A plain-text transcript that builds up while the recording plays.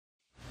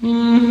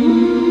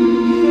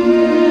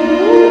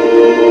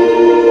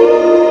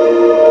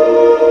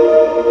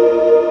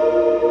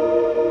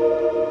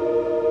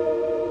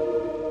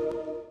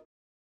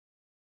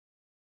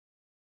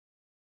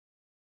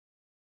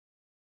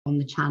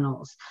the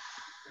channels.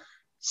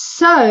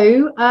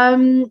 So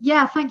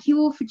yeah, thank you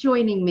all for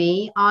joining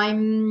me.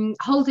 I'm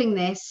holding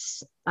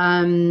this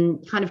kind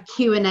of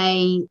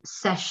Q&A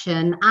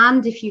session,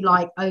 and if you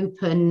like,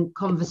 open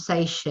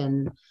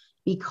conversation,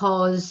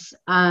 because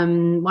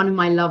one of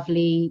my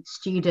lovely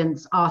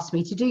students asked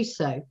me to do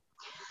so.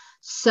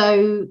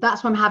 So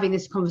that's why I'm having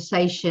this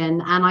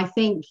conversation, and I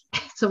think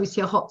it's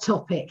obviously a hot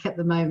topic at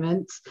the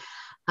moment,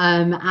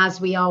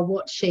 as we are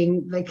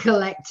watching the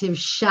collective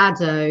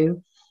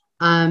shadow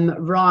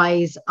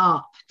rise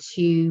up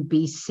to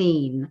be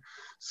seen.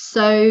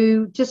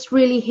 So just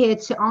really here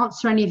to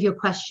answer any of your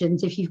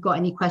questions. If you've got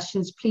any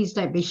questions, please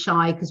don't be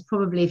shy, because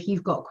probably if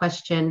you've got a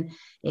question,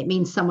 it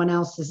means someone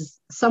else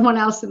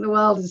in the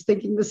world is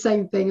thinking the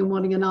same thing and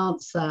wanting an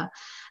answer.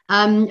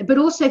 But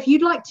also, if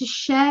you'd like to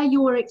share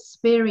your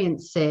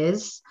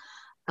experiences,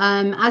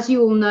 as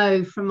you all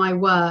know from my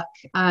work,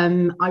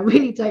 I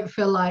really don't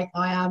feel like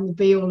I am the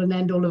be all and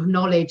end all of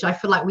knowledge. I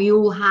feel like we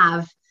all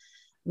have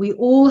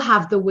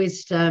the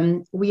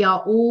wisdom. We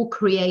are all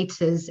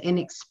creators in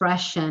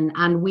expression,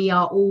 and we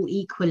are all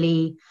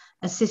equally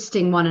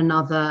assisting one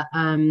another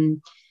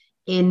in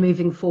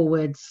moving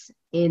forwards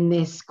in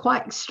this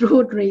quite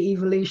extraordinary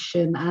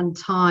evolution and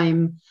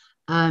time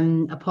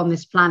upon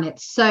this planet.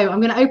 So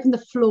I'm going to open the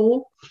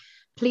floor.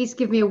 Please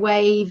give me a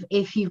wave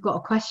if you've got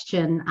a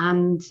question,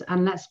 and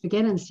let's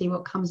begin and see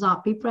what comes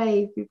up. Be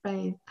brave, be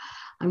brave.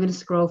 I'm going to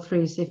scroll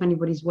through, see if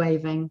anybody's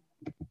waving.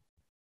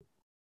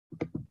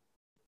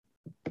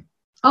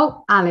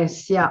 Oh,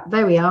 Alice, yeah,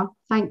 there we are.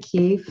 Thank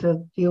you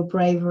for your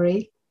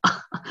bravery.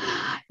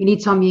 You need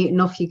to unmute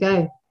and off you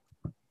go.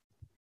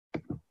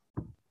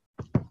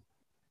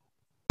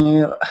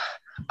 Yeah.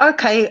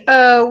 Okay,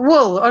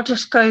 well, I'll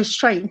just go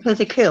straight into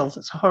the kill.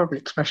 That's a horrible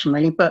expression,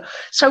 really. But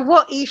so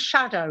what is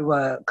shadow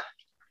work?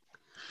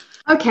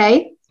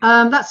 Okay,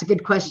 that's a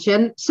good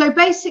question. So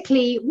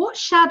basically, what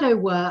shadow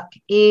work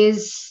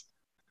is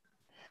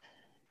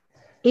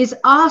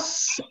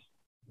us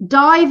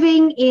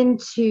diving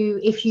into,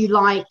 if you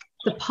like,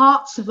 the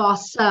parts of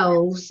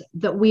ourselves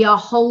that we are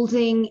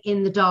holding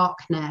in the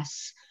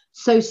darkness.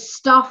 So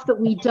stuff that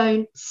we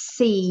don't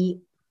see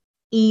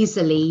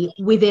easily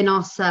within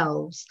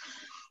ourselves.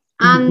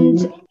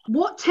 And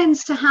what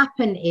tends to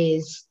happen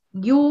is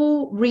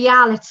your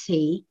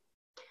reality,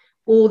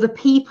 or the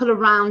people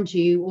around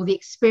you, or the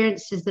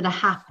experiences that are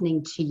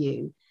happening to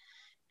you,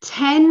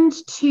 tend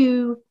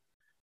to,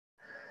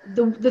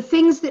 the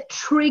things that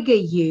trigger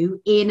you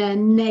in a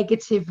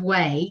negative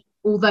way,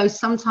 although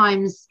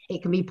sometimes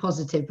it can be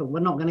positive, but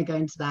we're not going to go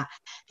into that.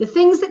 The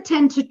things that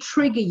tend to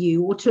trigger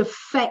you or to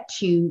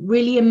affect you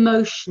really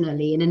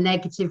emotionally in a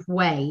negative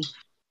way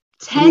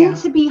tend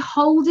to be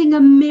holding a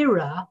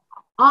mirror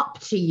up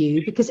to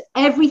you, because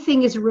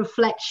everything is a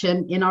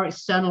reflection in our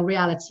external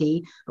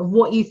reality of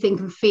what you think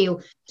and feel.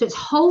 So it's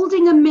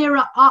holding a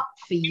mirror up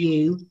for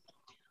you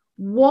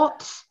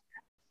what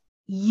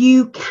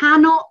you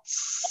cannot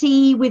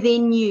see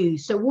within you.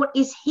 So what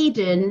is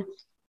hidden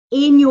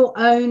in your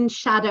own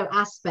shadow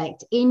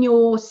aspect, in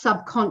your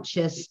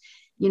subconscious,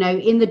 you know,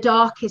 in the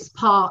darkest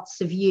parts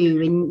of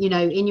you,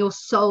 in your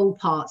soul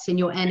parts, in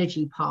your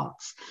energy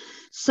parts.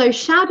 So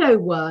shadow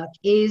work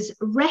is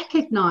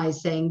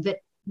recognizing that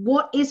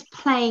what is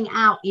playing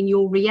out in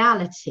your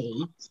reality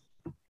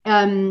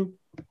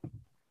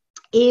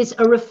is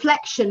a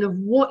reflection of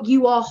what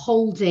you are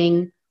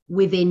holding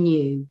within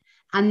you,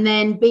 and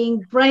then being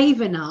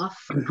brave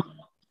enough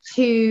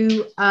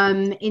to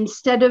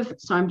instead of,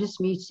 so I'm just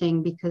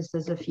muting because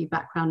there's a few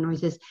background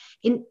noises,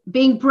 in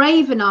being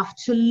brave enough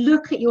to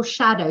look at your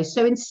shadow.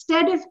 So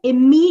instead of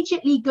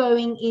immediately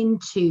going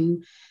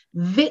into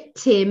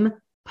victim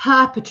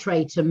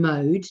perpetrator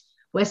mode,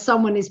 where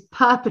someone is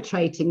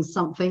perpetrating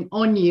something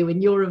on you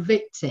and you're a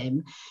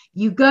victim,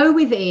 you go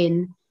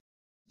within,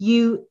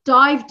 you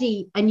dive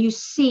deep, and you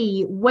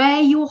see where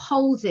you're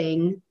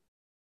holding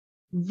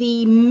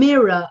the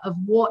mirror of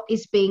what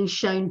is being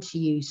shown to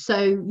you.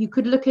 So you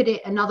could look at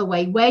it another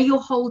way, where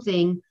you're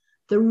holding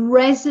the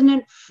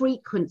resonant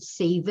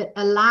frequency that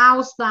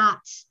allows that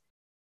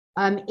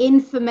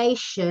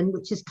information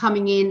which is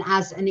coming in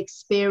as an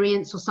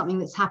experience or something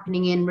that's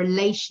happening in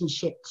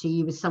relationship to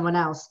you with someone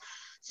else.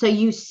 So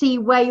you see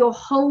where you're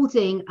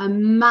holding a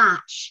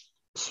match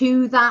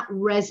to that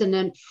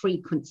resonant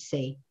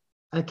frequency.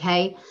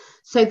 Okay,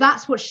 so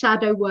that's what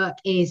shadow work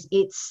is.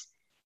 It's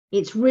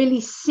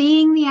really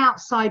seeing the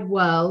outside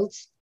world,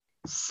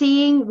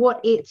 seeing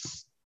what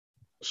it's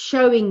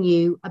showing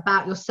you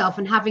about yourself,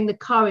 and having the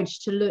courage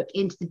to look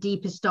into the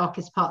deepest,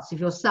 darkest parts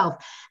of yourself.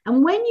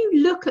 And when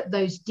you look at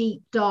those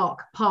deep,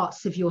 dark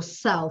parts of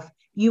yourself,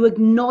 you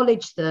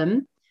acknowledge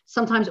them.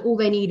 Sometimes all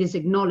they need is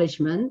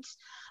acknowledgement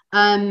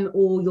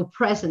or your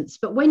presence.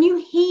 But when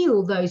you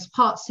heal those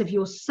parts of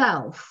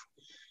yourself,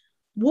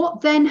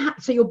 what then,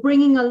 so you're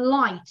bringing a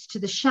light to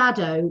the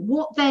shadow,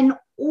 what then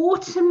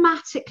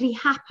automatically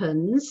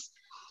happens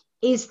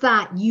is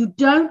that you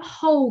don't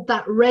hold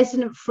that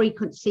resonant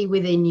frequency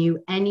within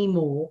you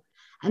anymore.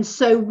 And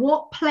so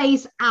what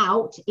plays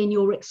out in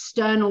your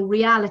external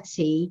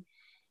reality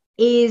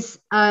is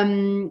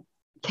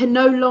can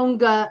no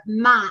longer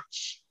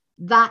match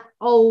that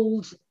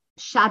old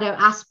shadow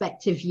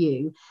aspect of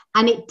you,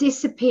 and it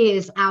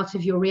disappears out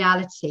of your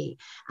reality.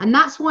 And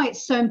that's why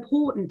it's so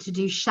important to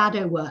do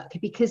shadow work,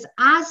 because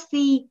as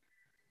the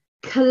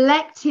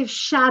collective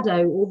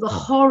shadow or the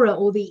horror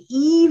or the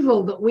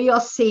evil that we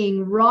are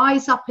seeing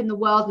rise up in the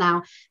world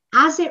now,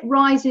 as it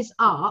rises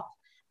up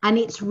and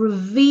it's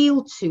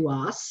revealed to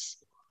us,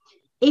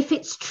 if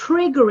it's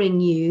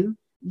triggering you,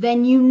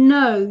 then you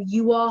know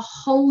you are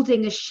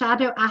holding a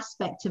shadow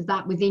aspect of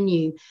that within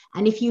you.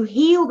 And if you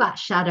heal that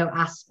shadow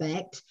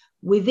aspect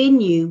within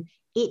you,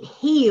 it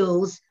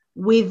heals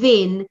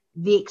within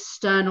the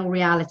external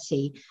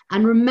reality.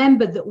 And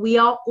remember that we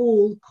are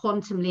all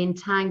quantumly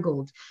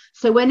entangled.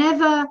 So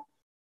whenever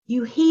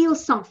you heal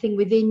something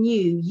within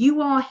you,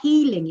 you are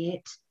healing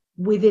it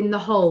within the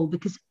whole,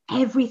 because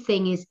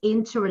everything is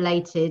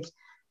interrelated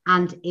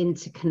and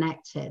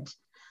interconnected.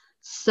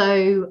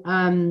 So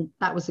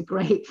that was a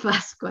great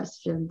first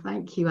question.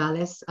 Thank you,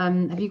 Alice.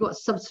 Have you got a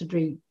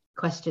subsidiary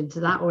question to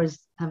that, or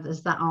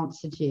has that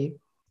answered you?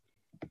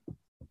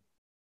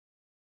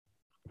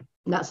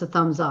 That's a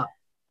thumbs up.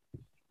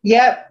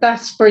 Yeah,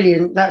 that's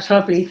brilliant. That's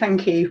lovely.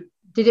 Thank you.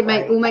 Did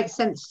it all make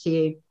sense to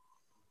you?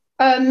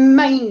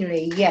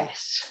 Mainly,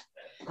 yes.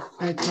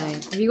 Okay.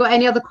 Have you got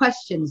any other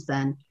questions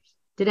then?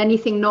 Did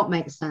anything not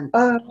make sense?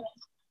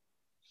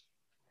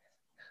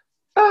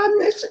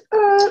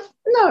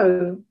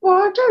 No.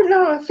 Well, I don't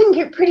know. I think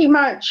it pretty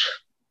much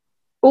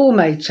all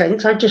made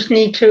sense. I just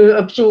need to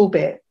absorb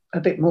it a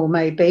bit more,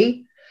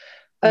 maybe.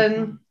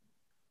 Okay.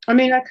 I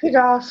mean, I could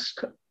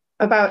ask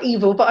about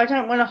evil, but I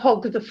don't want to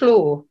hog the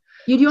floor.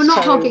 You're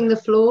not hogging the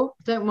floor.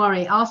 Don't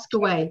worry. Ask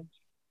away.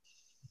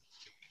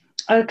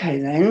 Okay,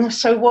 then.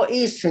 So what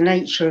is the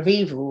nature of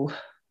evil?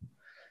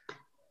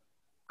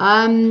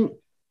 Well,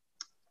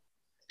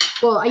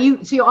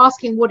 you're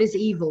asking what is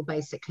evil,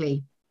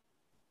 basically?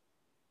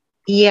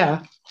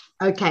 Yeah.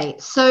 Okay.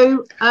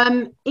 So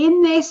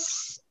in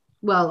this,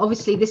 well,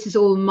 obviously this is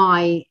all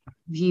my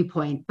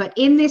viewpoint, but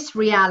in this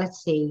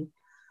reality,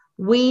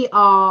 we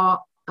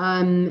are,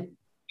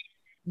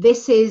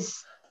 this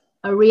is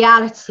a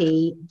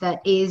reality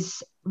that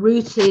is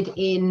rooted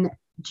in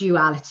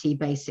duality,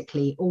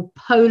 basically, or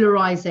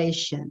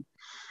polarization.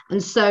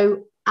 And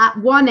so at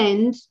one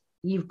end,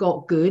 you've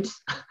got good,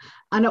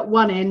 and at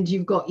one end,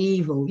 you've got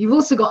evil. You've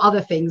also got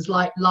other things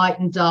like light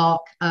and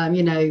dark,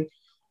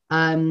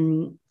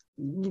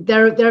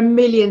 there are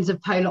millions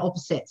of polar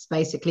opposites,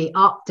 basically,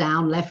 up,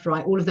 down, left,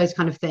 right, all of those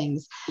kind of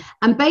things.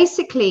 And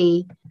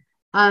basically,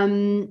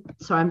 sorry,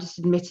 I'm just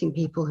admitting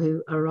people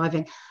who are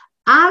arriving.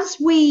 As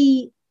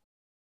we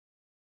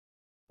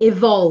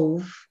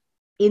evolve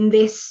in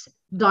this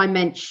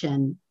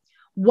dimension,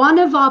 one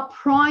of our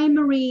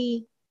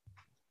primary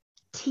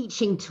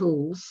teaching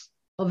tools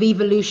of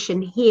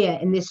evolution here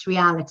in this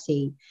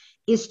reality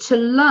is to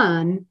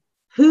learn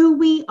who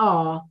we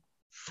are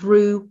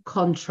through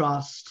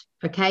contrast.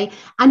 Okay.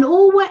 And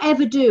all we're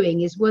ever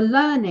doing is we're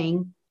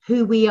learning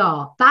who we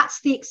are.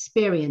 That's the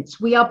experience.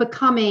 We are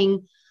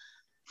becoming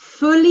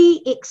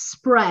fully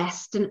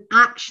expressed and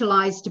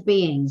actualized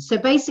beings. So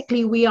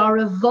basically, we are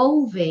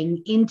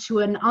evolving into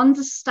an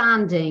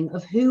understanding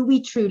of who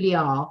we truly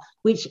are,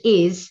 which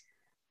is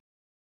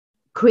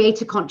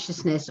creator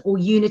consciousness or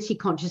unity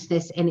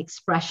consciousness in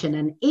expression.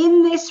 And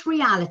in this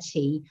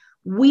reality,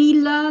 we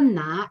learn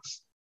that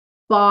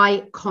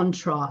by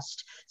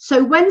contrast.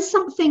 So when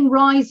something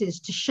rises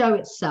to show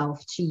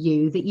itself to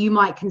you that you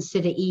might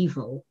consider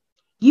evil,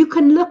 you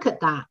can look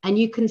at that and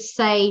you can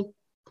say,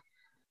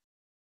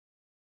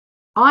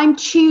 I'm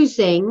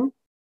choosing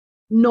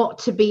not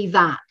to be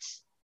that.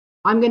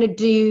 I'm going to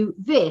do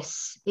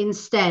this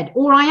instead,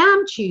 or I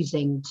am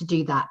choosing to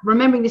do that.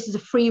 Remembering this is a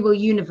free will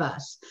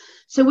universe.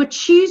 So we're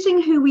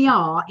choosing who we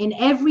are in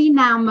every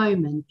now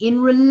moment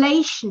in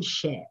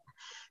relationship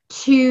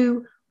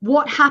to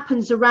what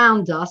happens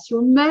around us,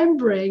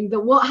 remembering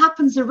that what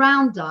happens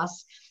around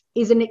us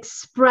is an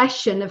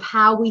expression of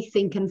how we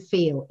think and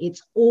feel.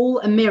 It's all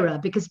a mirror,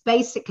 because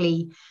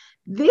basically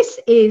this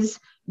is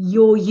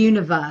your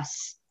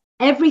universe.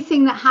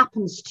 Everything that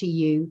happens to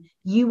you,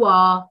 you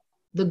are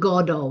the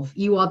God of,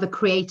 you are the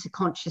creator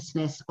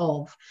consciousness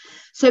of.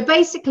 So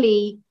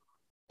basically,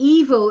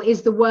 evil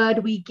is the word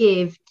we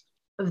give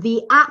of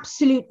the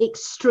absolute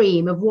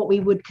extreme of what we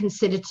would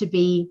consider to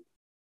be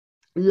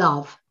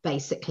love,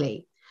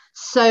 basically.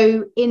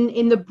 So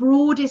in the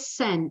broadest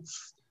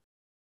sense,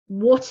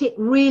 what it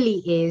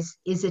really is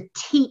a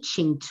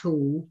teaching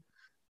tool.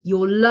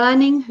 You're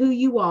learning who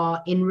you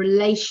are in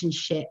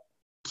relationship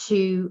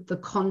to the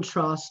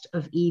contrast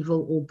of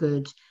evil or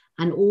good,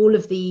 and all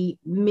of the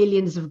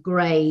millions of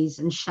grays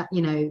and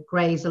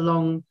grays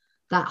along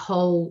that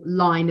whole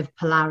line of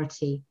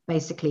polarity,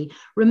 basically.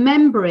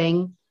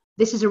 Remembering,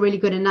 this is a really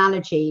good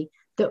analogy,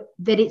 that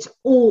it's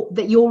all,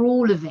 that you're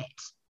all of it.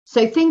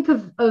 So think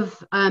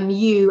of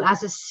you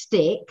as a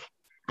stick,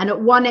 and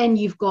at one end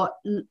you've got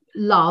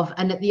love,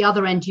 and at the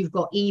other end you've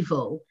got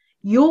evil.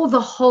 You're the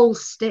whole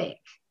stick.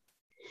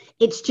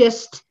 It's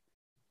just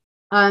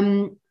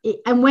and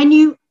when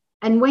you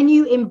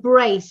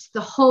embrace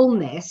the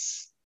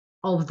wholeness,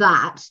 of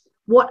that,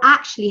 what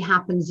actually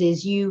happens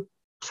is you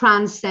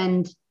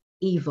transcend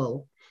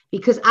evil,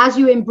 because as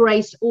you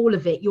embrace all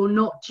of it, you're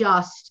not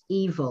just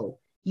evil.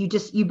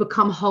 You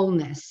become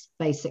wholeness,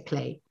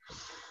 basically.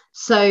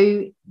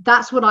 So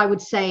that's what I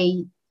would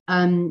say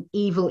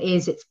evil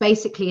is. It's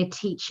basically a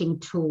teaching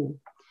tool.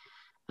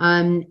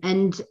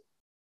 And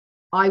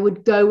I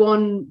would go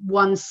on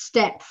one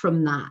step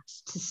from that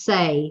to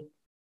say,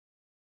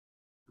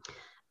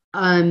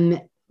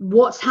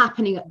 what's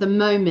happening at the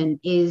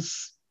moment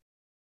is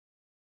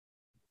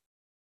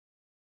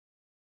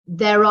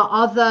there are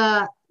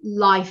other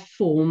life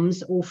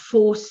forms or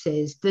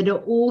forces that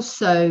are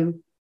also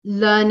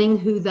learning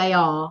who they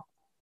are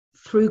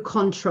through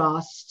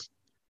contrast,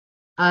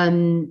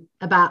 learning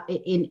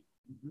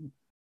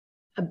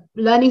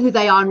who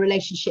they are in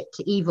relationship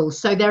to evil.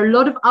 So there are a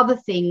lot of other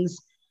things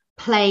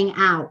playing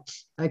out.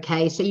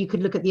 Okay, so you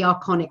could look at the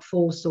Archonic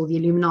Force or the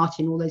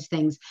Illuminati and all those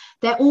things.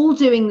 They're all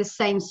doing the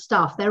same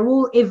stuff. They're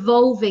all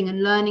evolving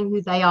and learning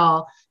who they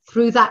are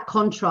through that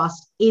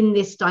contrast in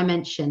this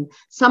dimension.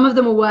 Some of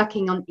them are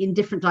working in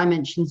different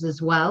dimensions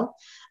as well.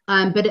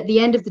 But at the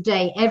end of the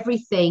day,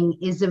 everything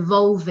is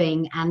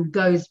evolving and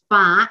goes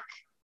back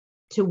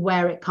to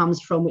where it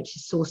comes from, which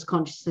is source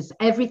consciousness.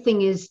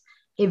 Everything is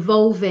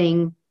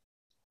evolving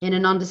in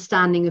an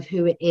understanding of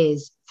who it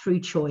is through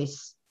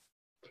choice.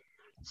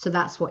 So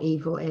that's what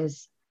evil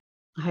is.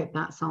 I hope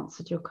that's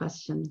answered your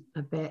question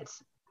a bit.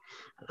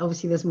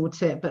 Obviously, there's more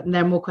to it, but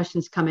there are more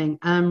questions coming.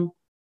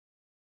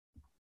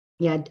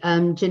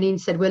 Janine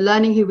said, we're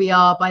learning who we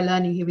are by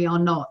learning who we are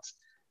not.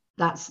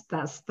 That's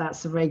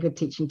a very good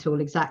teaching tool,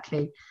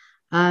 exactly.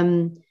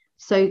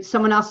 So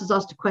someone else has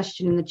asked a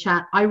question in the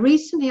chat. I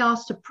recently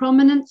asked a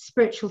prominent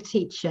spiritual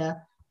teacher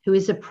who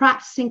is a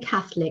practicing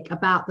Catholic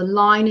about the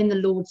line in the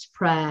Lord's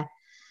Prayer,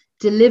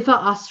 deliver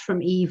us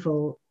from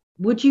evil.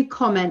 Would you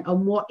comment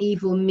on what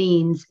evil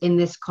means in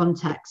this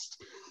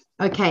context?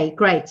 Okay,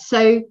 great.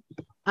 So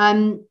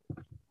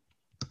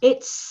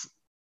it's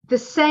the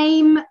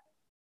same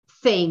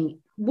thing.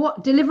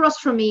 What deliver us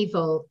from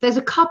evil? There's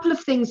a couple of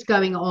things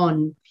going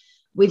on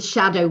with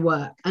shadow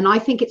work, and I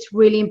think it's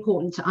really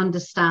important to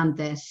understand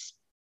this.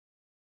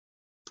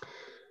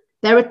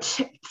 There are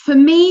for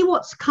me,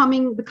 what's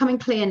becoming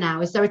clear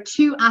now is there are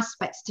two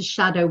aspects to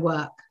shadow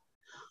work.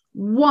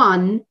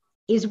 One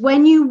is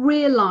when you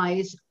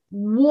realize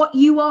what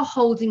you are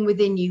holding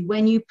within you,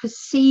 when you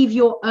perceive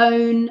your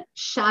own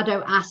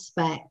shadow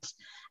aspect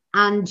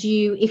and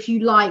you, if you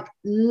like,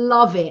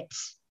 love it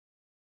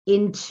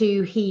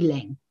into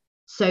healing.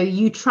 So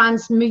you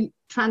transmute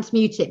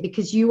it,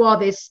 because you are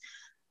this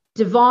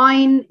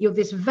divine, you're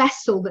this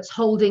vessel that's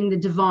holding the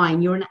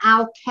divine. You're an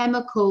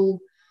alchemical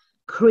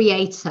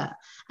creator.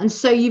 And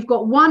so you've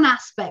got one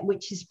aspect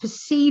which is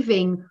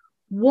perceiving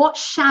what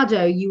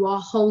shadow you are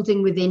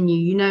holding within you,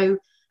 you know,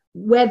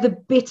 where the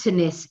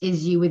bitterness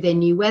is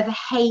within you, where the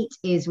hate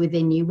is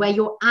within you, where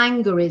your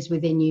anger is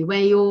within you,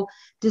 where your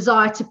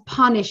desire to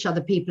punish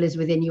other people is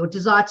within you, your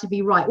desire to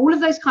be right, all of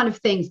those kind of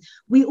things.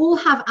 We all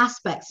have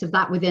aspects of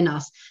that within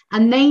us,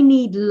 and they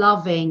need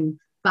loving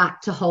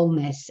back to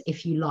wholeness,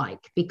 if you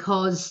like,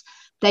 because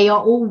they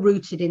are all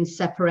rooted in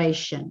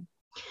separation.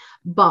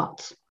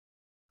 But,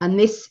 and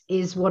this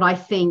is what I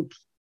think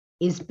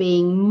is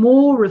being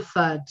more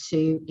referred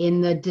to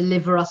in the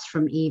deliver us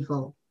from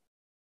evil.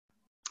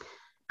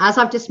 As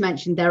I've just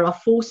mentioned, there are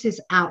forces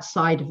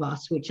outside of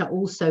us which are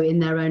also in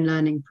their own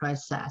learning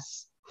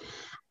process.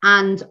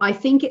 And I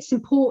think it's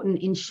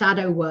important in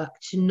shadow work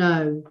to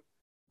know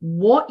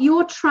what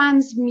you're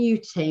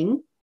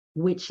transmuting,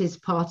 which is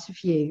part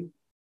of you,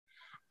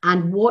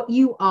 and what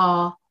you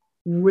are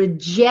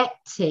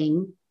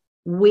rejecting,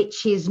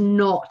 which is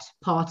not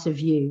part of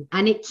you.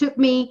 And it took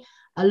me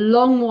a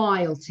long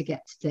while to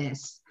get to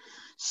this.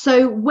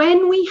 So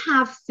when we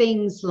have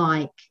things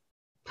like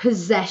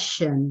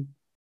possession,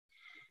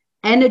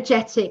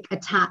 energetic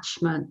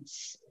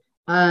attachments,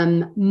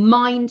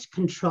 mind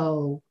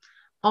control,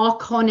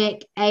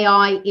 archonic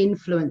AI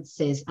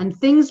influences, and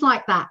things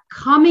like that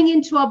coming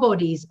into our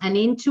bodies and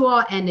into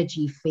our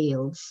energy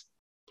fields,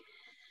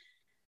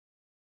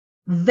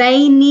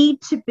 they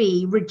need to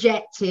be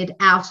rejected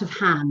out of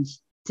hand.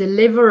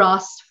 Deliver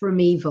us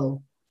from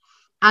evil.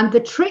 And the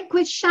trick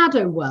with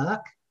shadow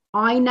work,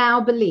 I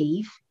now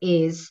believe,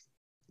 is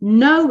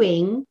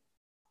knowing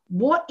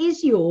what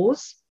is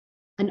yours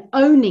and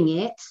owning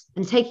it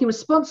and taking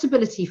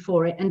responsibility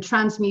for it and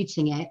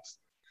transmuting it,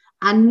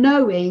 and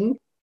knowing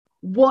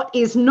what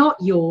is not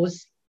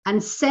yours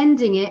and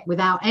sending it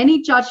without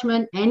any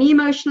judgment, any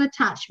emotional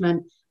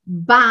attachment,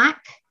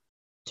 back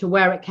to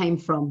where it came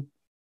from.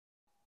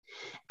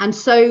 And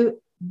so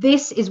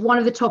this is one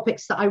of the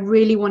topics that I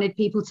really wanted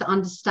people to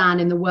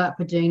understand in the work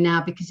we're doing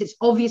now, because it's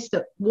obvious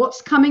that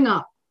what's coming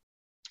up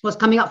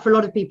for a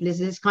lot of people is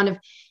this kind of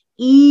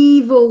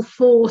evil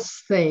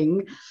force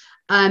thing.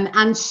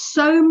 And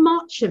so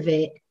much of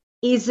it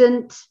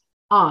isn't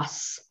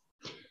us.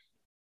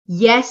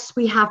 Yes,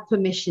 we have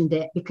permissioned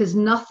it, because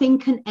nothing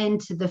can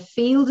enter the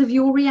field of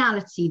your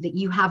reality that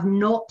you have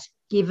not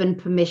given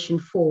permission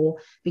for,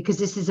 because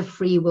this is a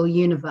free will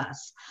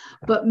universe.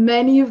 But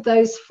many of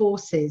those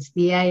forces,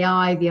 the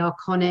AI, the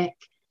archonic,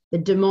 the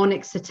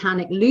demonic,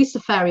 satanic,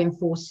 Luciferian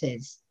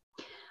forces,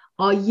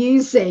 are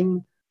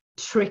using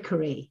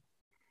trickery.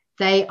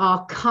 They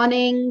are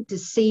cunning,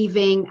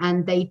 deceiving,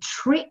 and they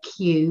trick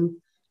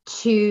you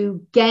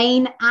to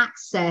gain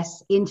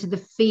access into the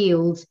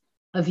field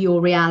of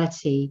your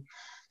reality.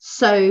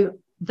 So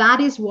that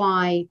is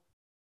why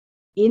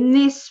in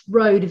this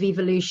road of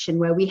evolution,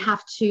 where we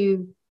have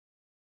to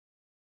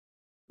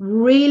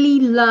really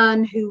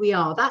learn who we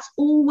are, that's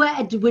all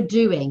we're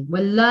doing.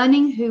 We're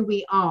learning who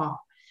we are.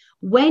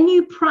 When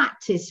you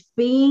practice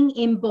being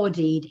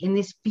embodied in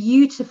this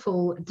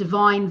beautiful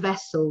divine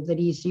vessel that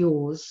is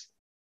yours,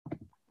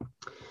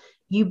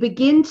 you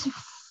begin to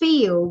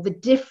feel the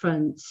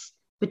difference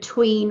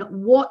between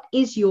what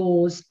is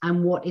yours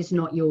and what is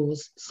not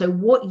yours. So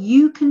what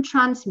you can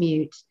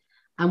transmute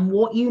and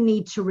what you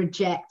need to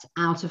reject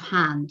out of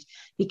hand,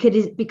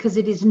 because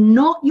it is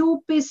not your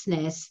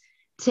business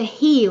to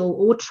heal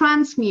or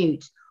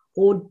transmute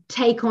or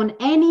take on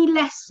any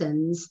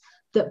lessons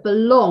that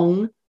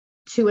belong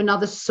to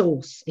another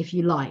source, if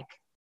you like.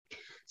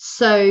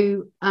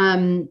 So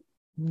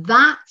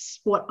that's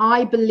what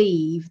I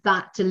believe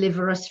that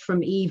deliver us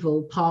from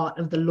evil part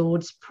of the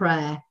Lord's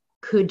Prayer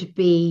could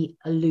be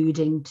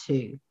alluding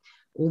to.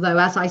 Although,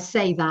 as I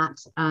say that,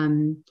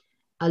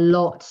 a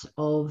lot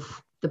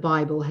of the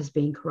Bible has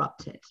been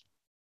corrupted.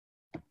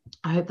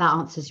 I hope that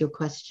answers your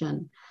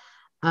question.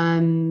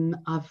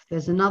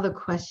 There's another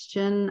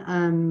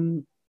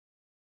question.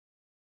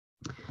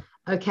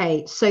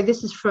 Okay, so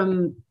this is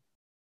from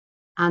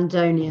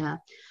Andonia.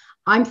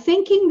 I'm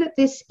thinking that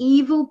this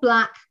evil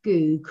black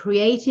goo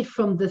created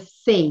from the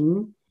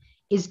thing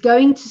is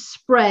going to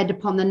spread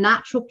upon the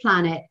natural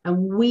planet,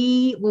 and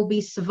we will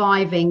be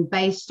surviving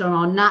based on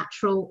our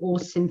natural or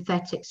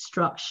synthetic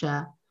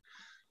structure.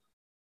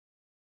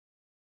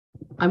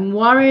 I'm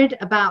worried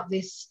about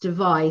this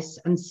device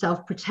and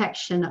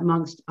self-protection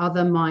amongst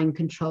other mind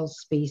control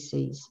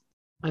species.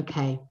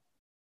 Okay.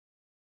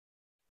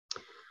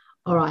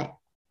 All right.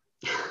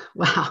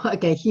 Wow.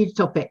 Okay. Huge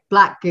topic.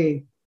 Black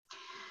goo.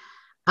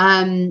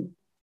 I'm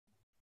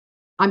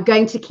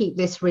going to keep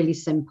this really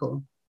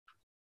simple.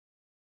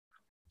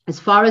 As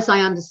far as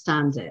I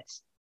understand it,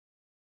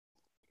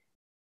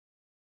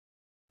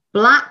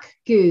 black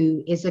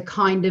goo is a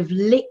kind of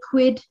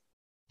liquid,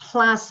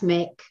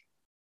 plasmic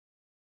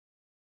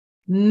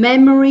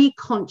memory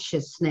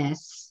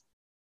consciousness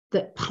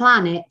that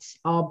planets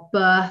are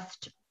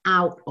birthed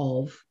out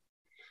of,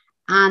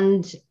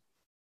 and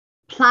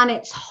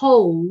planets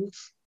hold,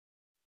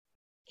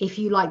 if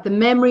you like, the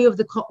memory of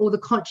the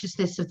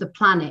consciousness of the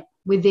planet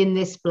within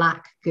this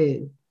black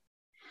goo.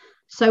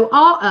 So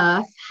our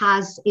Earth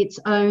has its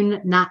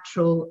own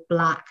natural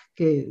black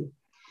goo,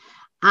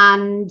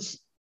 and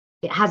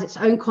it has its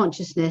own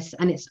consciousness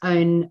and its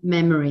own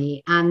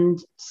memory. And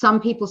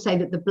some people say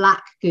that the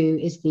black goo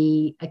is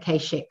the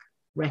Akashic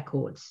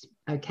records.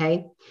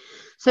 Okay.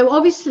 So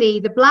obviously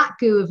the black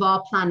goo of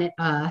our planet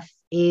Earth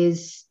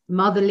is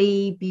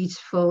motherly,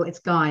 beautiful. It's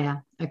Gaia.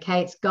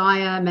 Okay. It's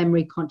Gaia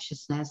memory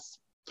consciousness.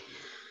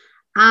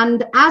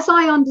 And as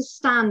I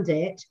understand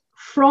it,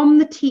 from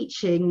the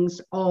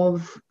teachings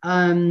of,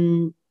 oh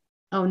no,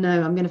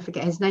 I'm going to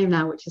forget his name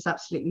now, which is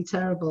absolutely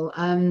terrible.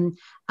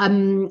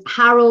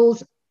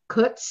 Harold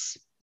Kutz,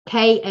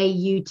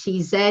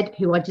 K-A-U-T-Z,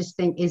 who I just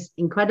think is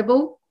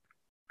incredible.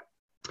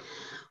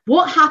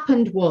 What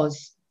happened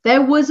was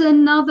there was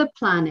another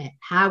planet,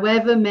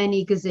 however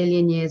many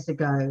gazillion years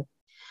ago,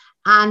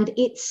 and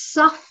it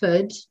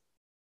suffered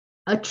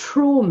a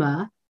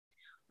trauma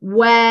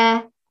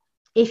where,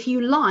 if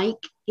you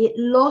like, it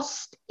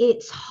lost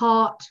its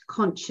heart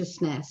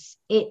consciousness.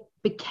 It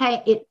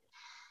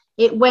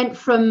went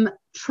from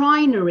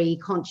trinary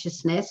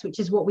consciousness, which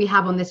is what we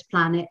have on this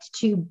planet,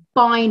 to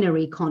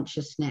binary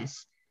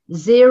consciousness,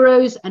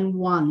 zeros and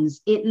ones.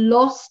 It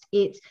lost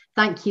it.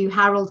 Thank you,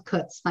 Harold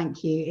Kutz.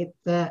 Thank you.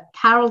 The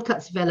Harold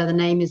Kutz Villa, the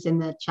name is in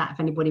the chat if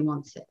anybody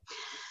wants it.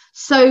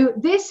 So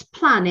this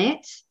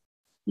planet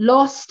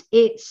lost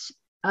its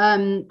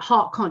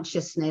heart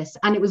consciousness,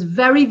 and it was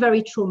very,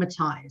 very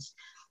traumatized.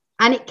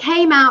 And it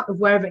came out of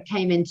wherever it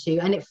came into,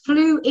 and it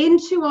flew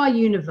into our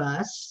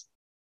universe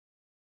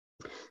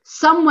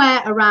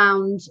somewhere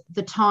around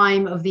the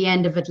time of the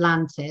end of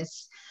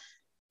Atlantis,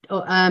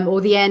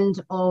 or the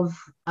end of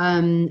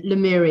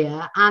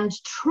Lemuria, and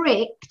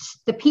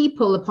tricked the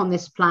people upon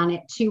this planet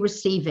to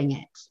receiving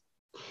it.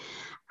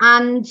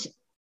 And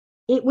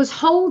it was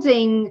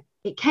holding,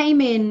 it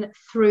came in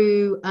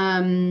through,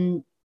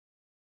 I'm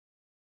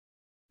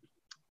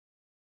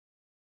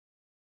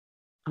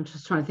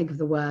just trying to think of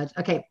the word.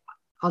 Okay,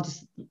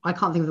 I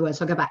can't think of the word,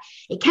 so I'll go back.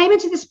 It came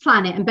into this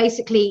planet, and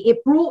basically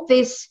it brought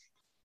this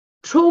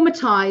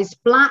traumatized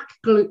black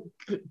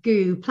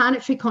goo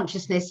planetary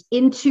consciousness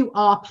into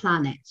our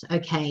planet.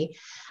 Okay,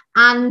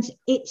 and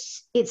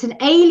it's an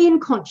alien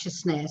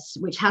consciousness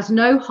which has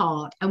no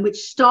heart, and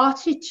which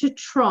started to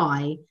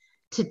try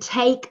to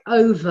take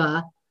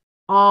over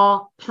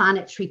our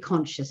planetary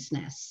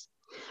consciousness.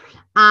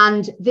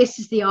 And this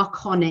is the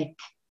archonic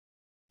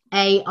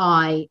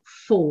AI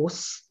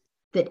force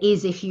that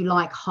is, if you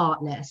like,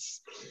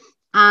 heartless.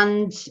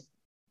 And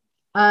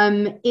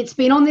it's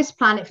been on this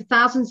planet for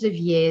thousands of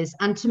years.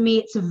 And to me,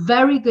 it's a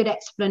very good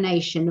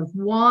explanation of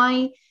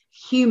why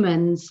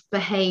humans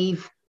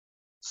behave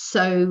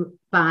so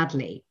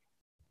badly.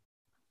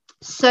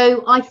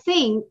 So I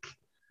think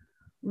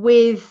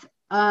with,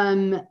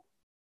 so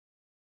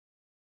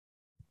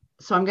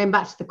I'm going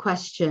back to the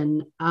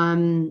question.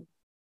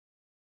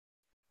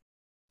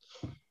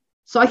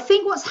 So I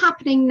think what's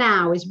happening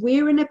now is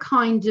we're in a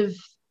kind of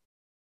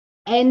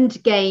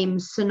end game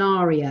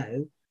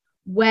scenario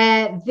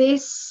where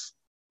there's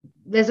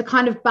a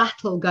kind of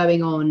battle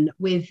going on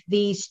with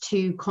these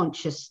two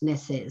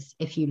consciousnesses,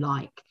 if you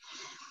like.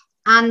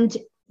 And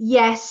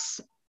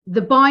yes,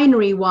 the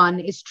binary one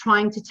is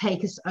trying to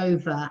take us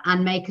over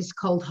and make us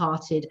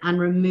cold-hearted and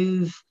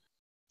remove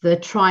the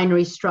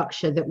trinary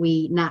structure that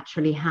we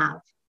naturally have.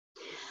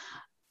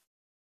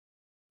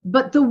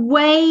 But the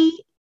way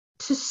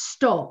to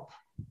stop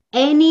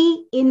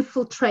any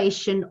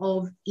infiltration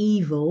of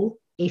evil,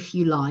 if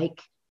you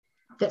like,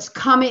 that's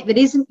coming, that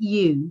isn't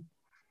you,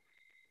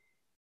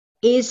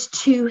 is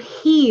to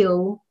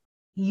heal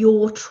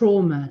your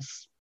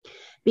traumas.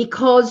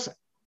 Because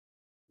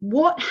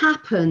what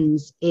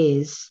happens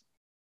is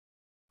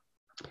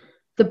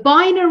the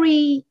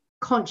binary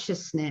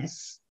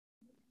consciousness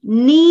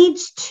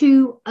needs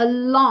to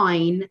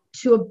align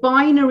to a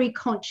binary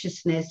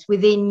consciousness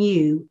within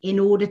you in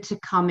order to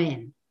come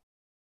in.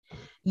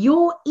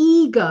 Your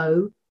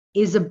ego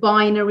is a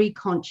binary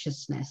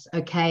consciousness,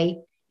 okay?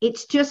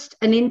 It's just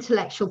an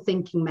intellectual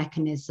thinking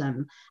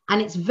mechanism,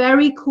 and it's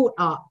very caught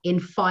up in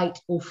fight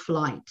or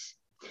flight.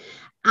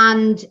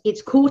 And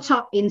it's caught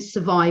up in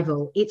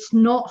survival. It's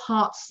not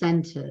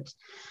heart-centered.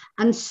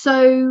 And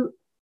so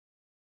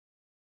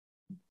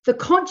the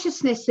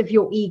consciousness of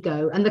your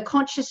ego and the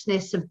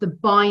consciousness of the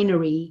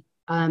binary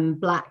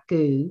black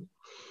goo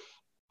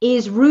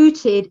is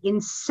rooted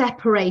in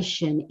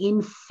separation,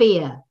 in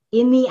fear,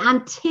 in the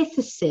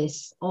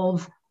antithesis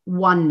of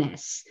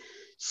oneness.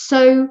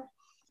 So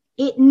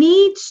it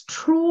needs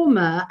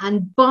trauma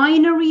and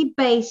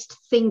binary-based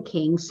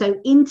thinking, so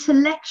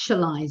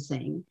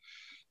intellectualizing,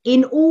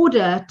 in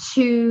order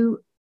to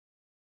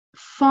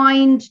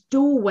find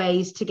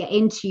doorways to get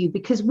into you.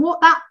 Because what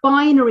that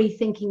binary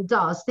thinking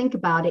does, think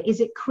about it, is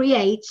it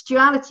creates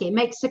duality. It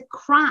makes a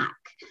crack.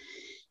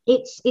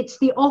 It's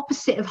the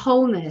opposite of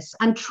wholeness.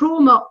 And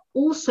trauma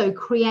also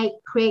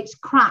creates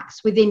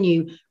cracks within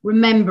you,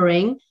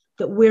 remembering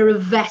that we're a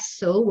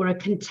vessel, we're a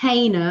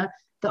container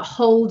that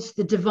holds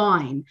the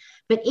divine.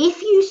 But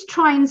if you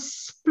try and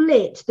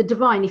split the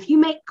divine, if you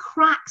make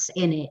cracks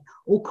in it,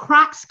 or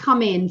cracks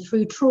come in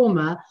through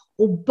trauma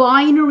or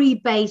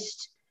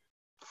binary-based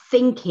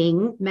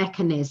thinking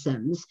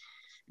mechanisms,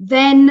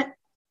 then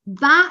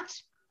that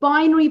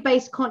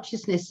binary-based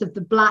consciousness of the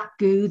black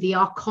goo, the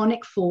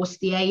archonic force,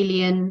 the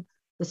alien,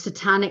 the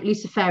satanic,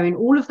 Luciferian,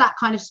 all of that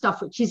kind of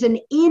stuff, which is an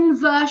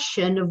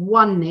inversion of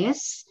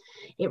oneness.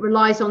 It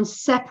relies on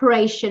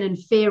separation and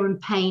fear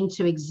and pain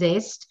to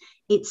exist.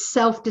 It's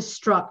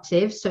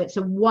self-destructive. So it's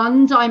a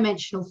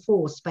one-dimensional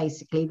force,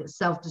 basically, that's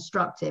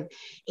self-destructive.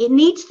 It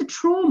needs the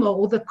trauma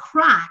or the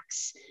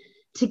cracks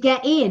to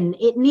get in.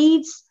 It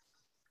needs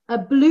a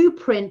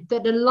blueprint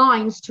that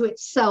aligns to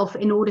itself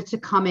in order to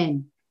come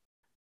in.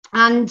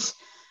 And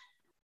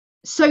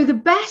so the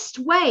best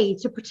way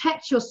to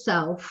protect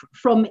yourself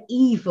from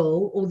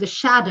evil or the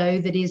shadow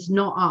that is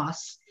not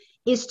us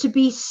is to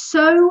be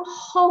so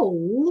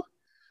whole,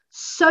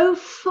 so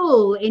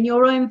full in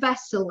your own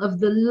vessel of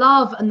the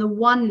love and the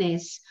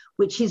oneness,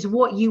 which is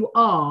what you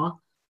are,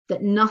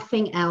 that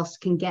nothing else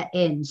can get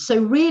in.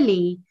 So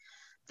really,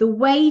 the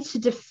way to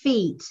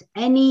defeat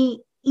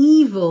any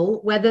evil,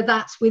 whether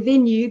that's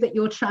within you that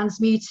you're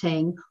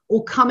transmuting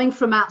or coming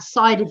from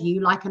outside of you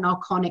like an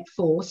archonic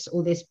force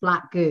or this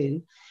black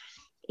goo,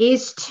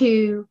 is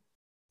to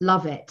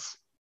love it,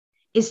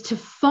 is to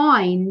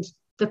find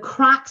the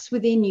cracks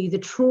within you, the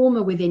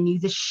trauma within you,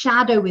 the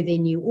shadow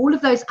within you, all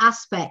of those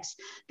aspects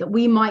that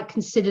we might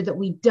consider that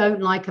we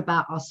don't like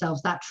about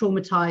ourselves, that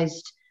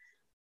traumatized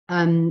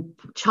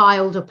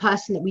child or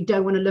person that we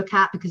don't want to look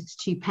at because it's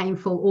too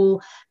painful, or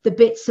the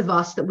bits of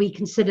us that we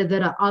consider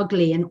that are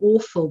ugly and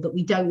awful that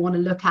we don't want to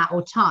look at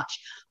or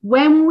touch.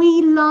 When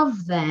we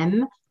love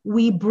them,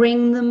 we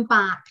bring them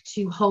back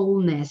to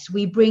wholeness.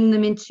 We bring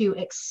them into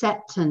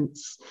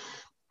acceptance.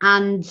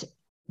 And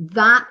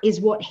that is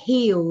what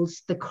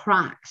heals the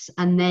cracks.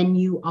 And then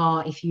you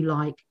are, if you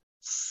like,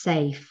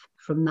 safe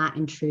from that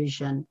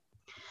intrusion.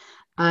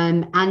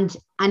 And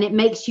it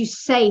makes you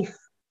safe.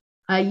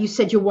 You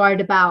said you're worried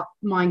about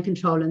mind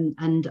control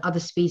and other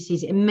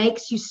species. It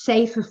makes you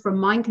safer from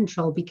mind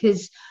control,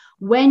 because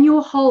when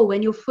you're whole,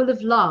 when you're full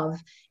of love,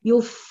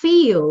 you'll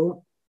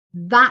feel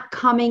that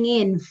coming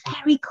in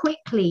very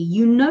quickly.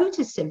 You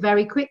notice it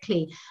very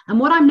quickly. And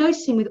what I'm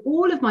noticing with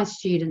all of my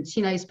students,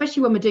 you know,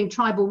 especially when we're doing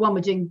Tribal One, we're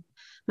doing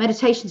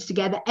meditations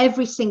together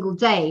every single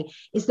day,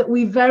 is that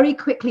we very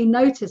quickly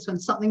notice when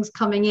something's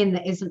coming in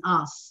that isn't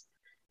us.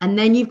 and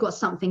then you've got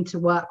something to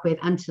work with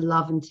and to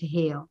love and to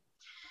heal.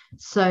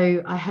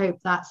 So I hope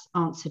that's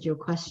answered your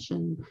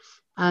question.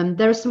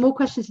 There are some more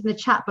questions in the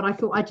chat, but I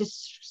thought I'd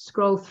just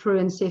scroll through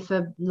and see if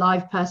a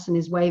live person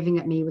is waving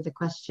at me with a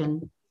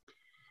question.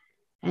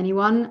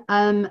 Anyone?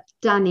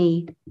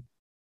 Danny.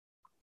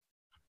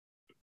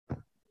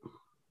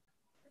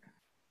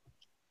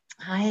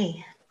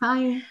 Hi.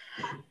 Hi.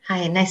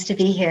 Hi, nice to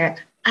be here.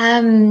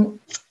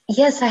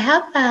 Yes, I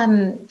have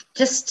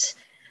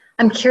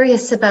I'm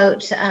curious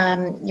about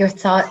your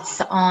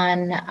thoughts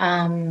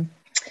on,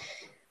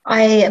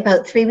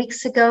 about 3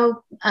 weeks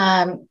ago,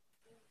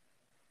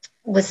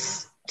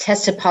 was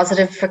tested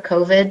positive for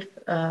COVID,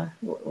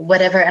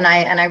 whatever, and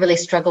I really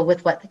struggle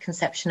with what the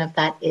conception of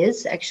that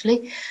is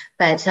actually,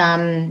 but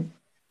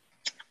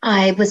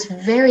I was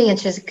very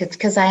interested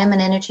because I am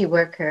an energy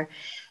worker,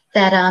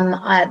 that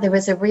there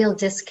was a real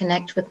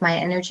disconnect with my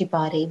energy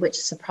body, which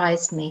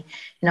surprised me.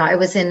 You know, I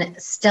was in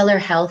stellar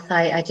health.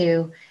 I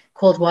do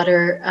cold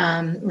water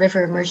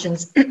river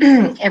immersions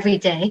every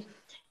day,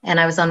 and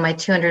I was on my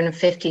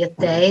 250th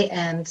day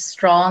and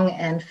strong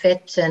and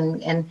fit,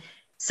 and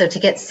so to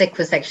get sick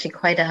was actually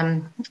quite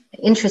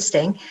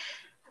interesting.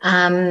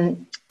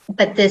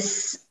 But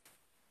this,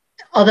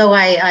 although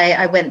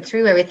I went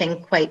through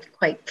everything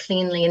quite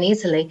cleanly and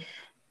easily,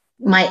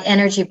 my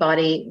energy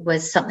body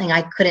was something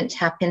I couldn't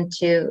tap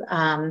into.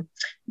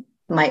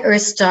 My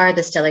Earth Star,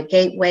 the Stellar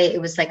Gateway,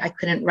 it was like I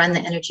couldn't run the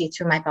energy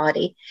through my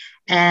body.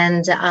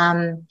 And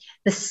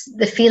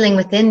the feeling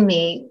within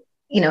me,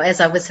 you know,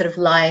 as I would sort of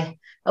lie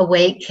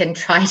awake and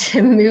try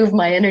to move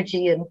my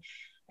energy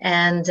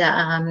and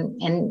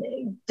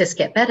just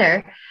get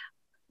better,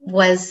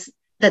 was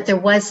that there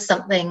was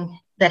something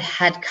that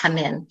had come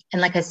in.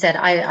 And like I said,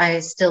 I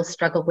still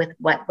struggle with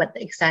what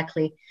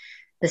exactly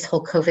this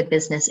whole COVID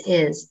business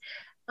is.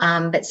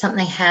 But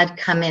something had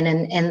come in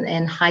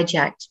and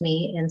hijacked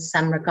me in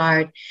some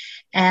regard.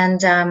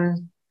 And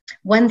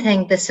one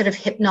thing, the sort of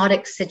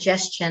hypnotic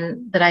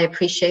suggestion that I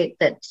appreciate,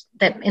 that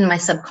in my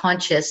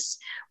subconscious,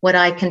 what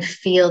I can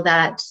feel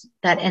that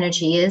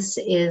energy is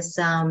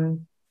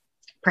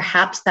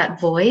perhaps that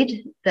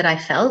void that I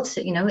felt,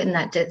 you know, in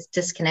that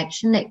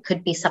disconnection. It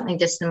could be something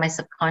just in my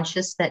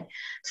subconscious that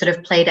sort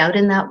of played out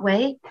in that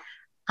way.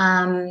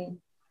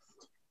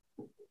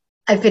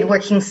 I've been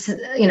working,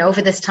 you know,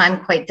 over this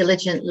time quite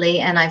diligently,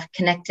 and I've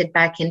connected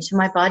back into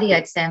my body.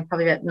 I'd say I'm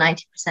probably about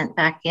 90%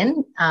 back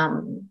in,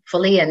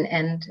 fully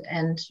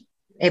and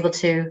able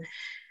to,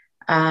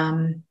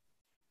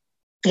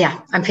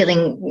 yeah, I'm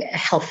feeling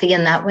healthy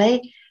in that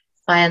way,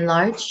 by and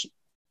large.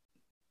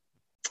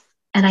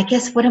 And I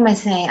guess, what am I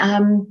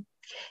saying?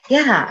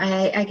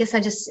 Yeah, I guess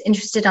I'm just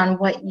interested on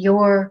what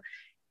your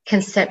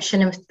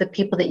conception of the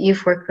people that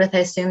you've worked with. I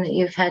assume that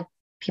you've had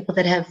people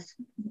that have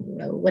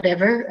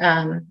whatever,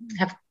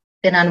 have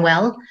been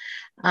unwell.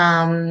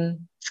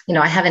 You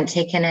know, I haven't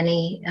taken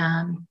any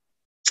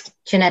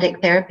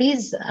genetic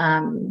therapies,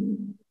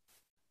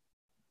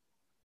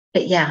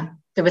 but yeah,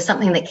 there was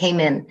something that came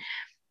in.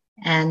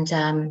 And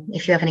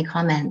if you have any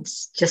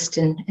comments just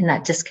in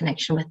that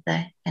disconnection with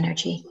the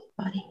energy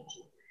body.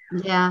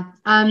 Yeah,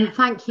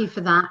 thank you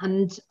for that.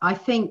 And I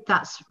think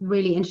that's a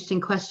really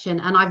interesting question.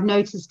 And I've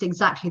noticed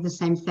exactly the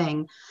same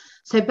thing.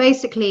 So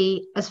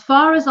basically, as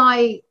far as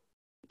I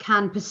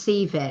can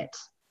perceive it,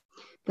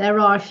 there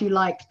are, if you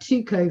like,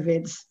 two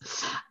COVIDs.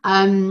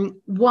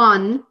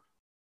 One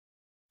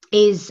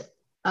is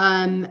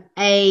something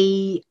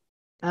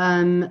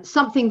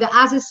that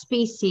as a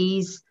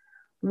species,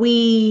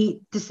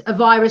 a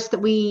virus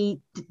that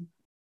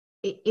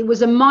it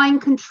was a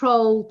mind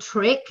control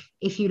trick,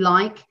 if you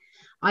like.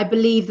 I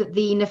believe that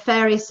the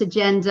nefarious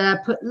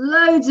agenda put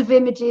loads of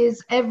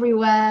images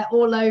everywhere,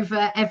 all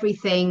over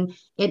everything,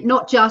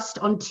 not just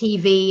on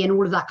TV and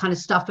all of that kind of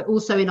stuff, but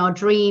also in our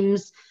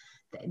dreams.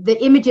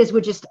 The images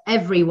were just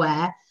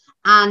everywhere.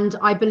 And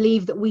I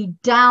believe that we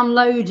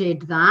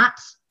downloaded that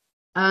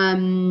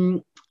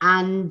and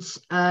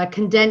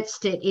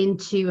condensed it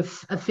into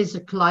a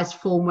physicalized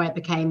form where it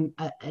became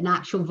an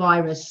actual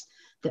virus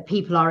that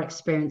people are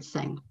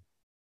experiencing.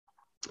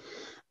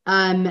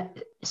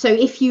 So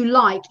if you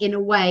like, in a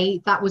way,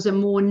 that was a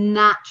more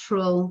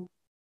natural,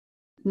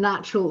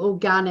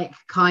 organic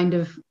kind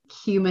of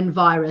human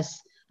virus,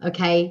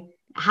 okay?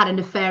 Had a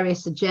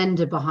nefarious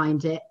agenda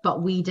behind it,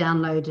 but we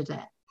downloaded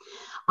it.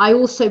 I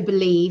also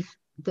believe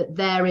that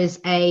there is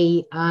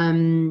a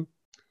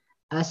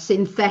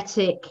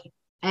synthetic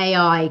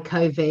AI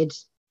COVID,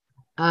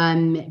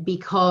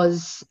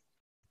 because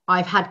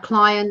I've had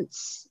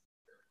clients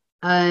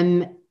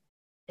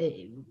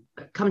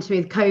come to me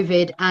with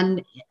COVID,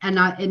 and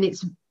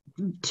it's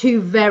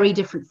two very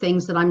different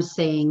things that I'm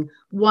seeing.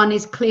 One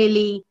is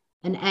clearly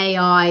an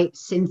AI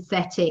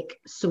synthetic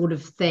sort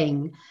of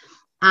thing,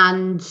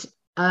 and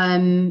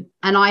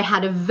I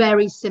had a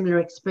very similar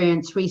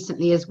experience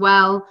recently as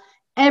well.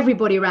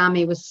 Everybody around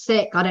me was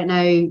sick. I don't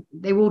know,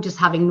 they were all just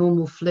having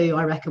normal flu,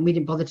 I reckon. We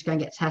didn't bother to go and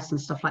get tests and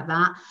stuff like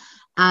that.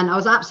 And I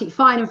was absolutely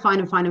fine.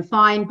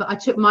 But I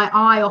took my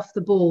eye off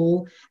the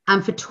ball.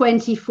 And for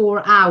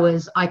 24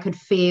 hours, I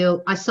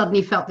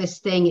suddenly felt this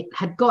thing. It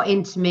had got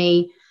into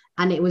me.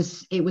 and it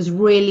was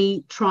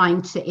really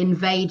trying to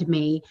invade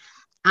me.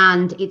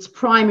 And its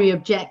primary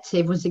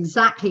objective was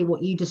exactly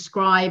what you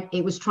described.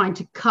 It was trying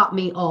to cut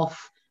me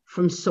off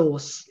from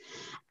source.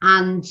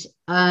 And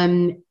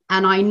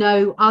I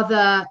know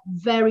other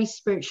very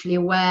spiritually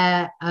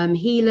aware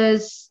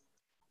healers,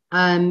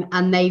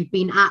 and they've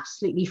been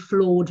absolutely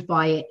floored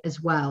by it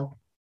as well.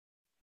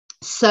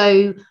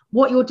 So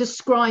what you're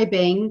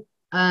describing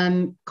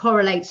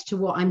correlates to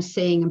what I'm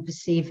seeing and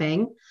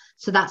perceiving.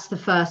 So that's the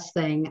first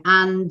thing.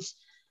 And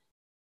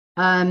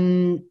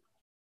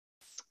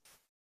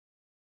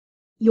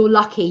you're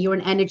lucky, you're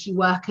an energy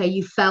worker,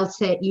 you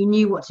felt it, you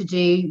knew what to do,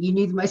 you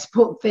knew the most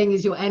important thing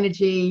is your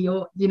energy,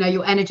 your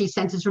energy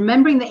centers.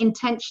 Remembering that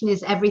intention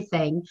is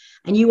everything,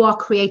 and you are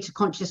creator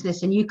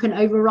consciousness, and you can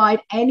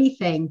override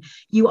anything.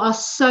 You are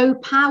so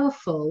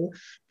powerful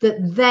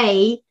that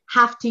they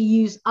have to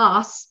use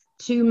us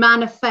to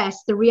manifest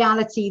the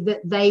reality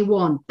that they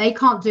want. They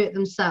can't do it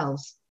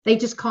themselves. They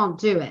just can't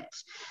do it.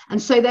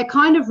 And so they're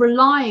kind of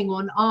relying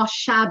on our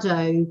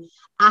shadow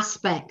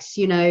aspects,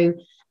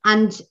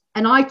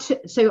 and I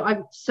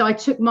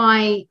took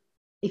my,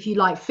 if you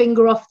like,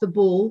 finger off the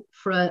ball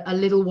for a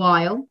little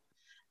while.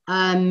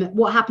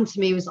 What happened to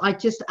me was I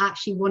just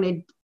actually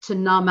wanted to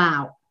numb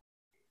out.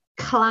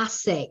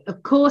 Classic.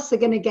 Of course, they're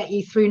going to get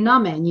you through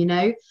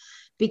numbing,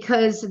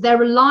 because they're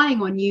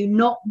relying on you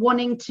not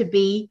wanting to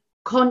be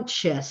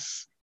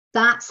conscious.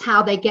 That's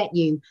how they get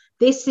you.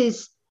 This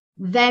is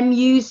them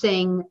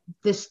using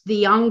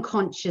the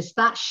unconscious,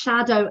 that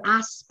shadow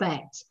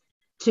aspect,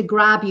 to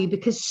grab you,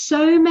 because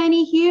so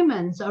many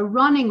humans are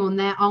running on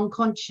their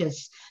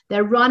unconscious.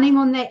 They're running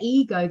on their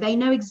ego. They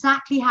know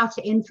exactly how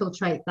to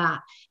infiltrate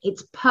that.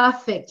 It's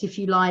perfect, if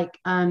you like,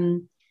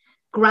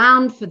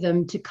 ground for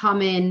them to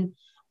come in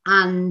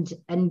and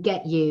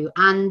get you.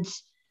 And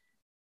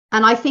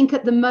I think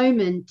at the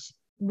moment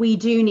we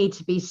do need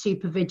to be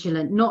super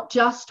vigilant, not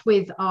just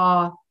with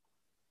our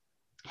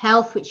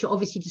health, which you're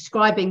obviously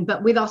describing,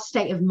 but with our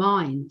state of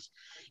mind,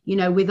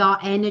 with our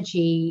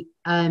energy,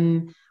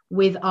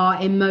 with our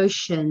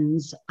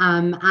emotions,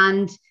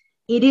 and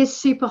it is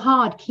super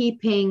hard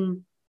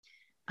keeping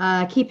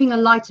a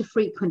lighter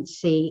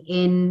frequency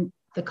in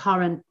the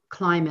current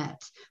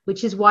climate,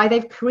 which is why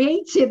they've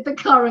created the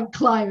current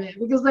climate,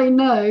 because they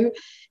know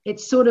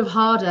it's sort of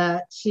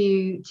harder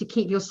to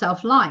keep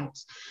yourself light.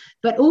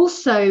 But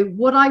also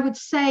what I would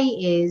say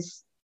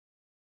is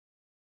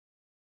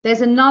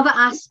there's another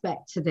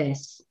aspect to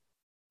this,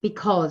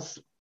 because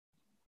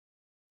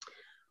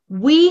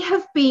we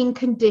have been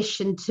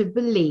conditioned to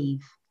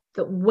believe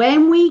that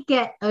when we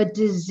get a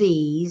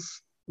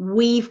disease,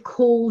 we've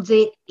called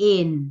it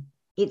in.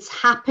 It's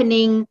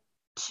happening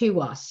to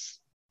us,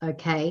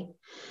 okay?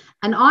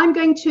 And I'm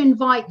going to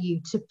invite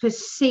you to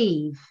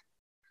perceive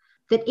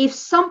that if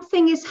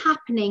something is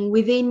happening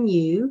within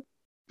you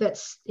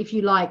that's, if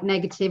you like,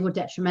 negative or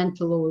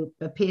detrimental or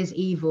appears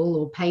evil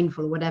or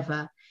painful or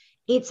whatever,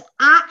 it's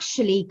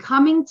actually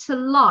coming to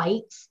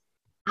light,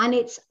 and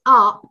it's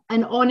up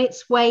and on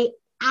its way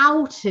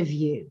out of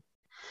you.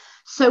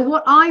 So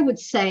what I would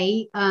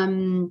say,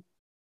 I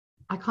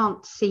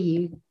can't see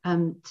you,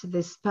 to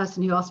this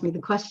person who asked me the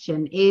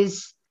question,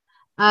 is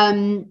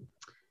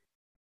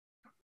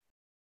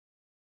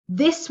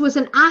this was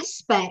an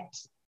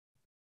aspect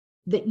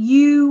that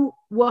you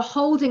were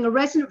holding a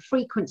resonant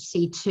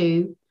frequency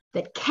to,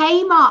 that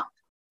came up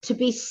to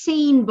be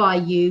seen by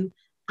you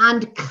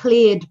and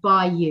cleared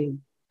by you.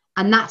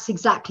 And that's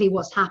exactly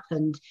what's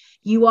happened.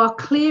 You are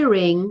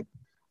clearing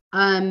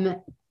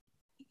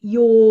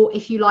your,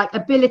 if you like,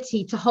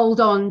 ability to hold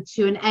on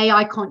to an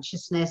AI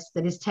consciousness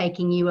that is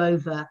taking you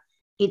over.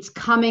 It's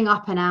coming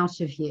up and out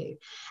of you.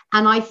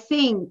 And I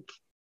think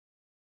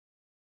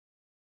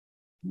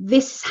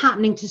this is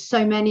happening to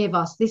so many of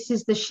us. This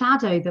is the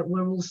shadow that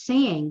we're all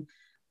seeing.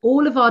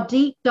 All of our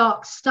deep,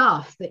 dark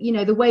stuff that,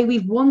 the way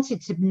we've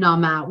wanted to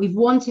numb out, we've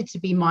wanted to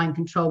be mind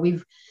control.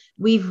 We've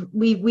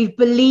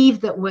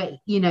believed that we're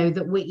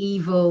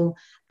evil,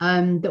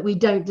 that we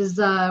don't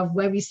deserve,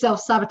 where we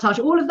self-sabotage.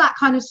 All of that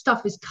kind of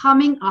stuff is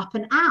coming up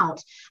and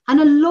out. And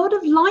a lot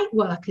of light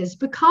workers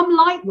become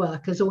light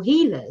workers or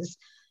healers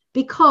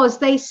because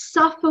they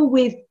suffer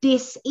with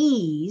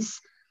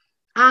dis-ease,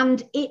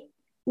 and it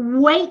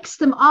wakes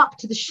them up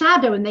to the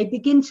shadow, and they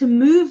begin to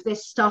move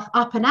this stuff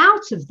up and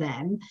out of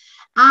them.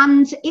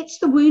 And it's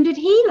the wounded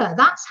healer.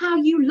 That's how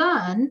you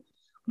learn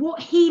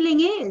what healing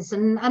is,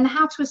 and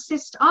how to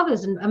assist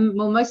others, and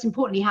well, most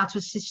importantly, how to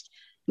assist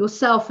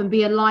yourself and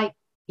be a light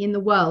in the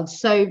world.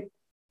 So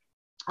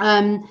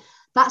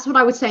that's what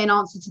I would say in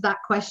answer to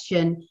that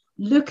question.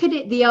 Look at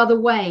it the other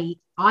way.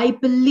 I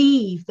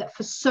believe that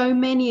for so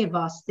many of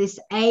us, this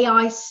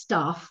AI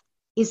stuff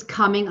is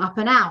coming up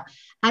and out.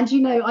 And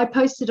I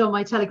posted on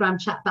my Telegram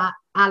chat that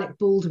Alec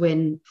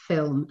Baldwin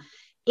film.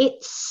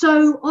 It's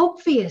so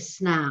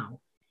obvious now.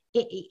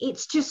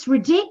 It's just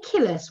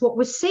ridiculous what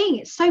we're seeing.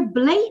 It's so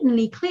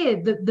blatantly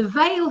clear that the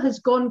veil has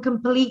gone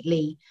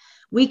completely.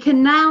 We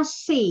can now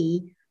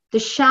see the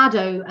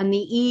shadow and the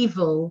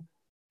evil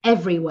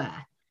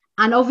everywhere.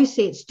 And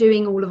obviously it's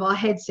doing all of our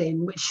heads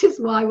in, which is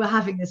why we're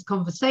having this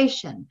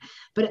conversation.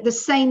 But at the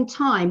same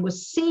time, we're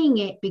seeing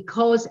it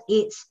because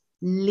it's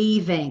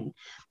leaving.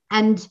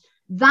 And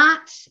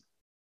that,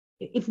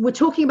 if we're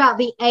talking about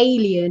the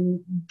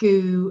alien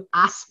goo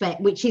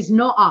aspect, which is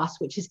not us,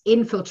 which has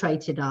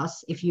infiltrated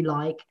us, if you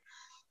like,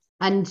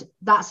 and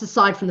that's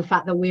aside from the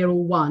fact that we're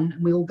all one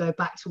and we all go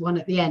back to one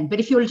at the end. But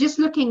if you're just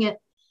looking at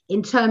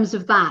in terms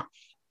of that,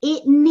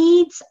 it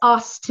needs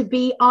us to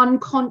be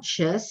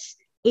unconscious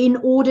in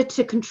order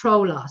to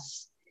control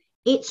us.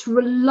 It's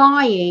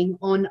relying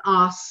on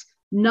us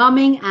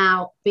numbing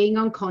out, being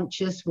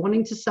unconscious,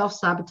 wanting to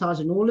self-sabotage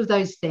and all of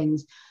those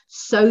things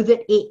so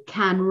that it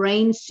can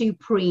reign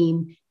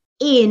supreme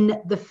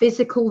in the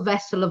physical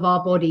vessel of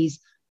our bodies,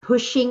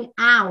 pushing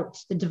out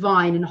the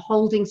divine and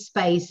holding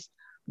space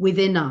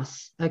within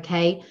us.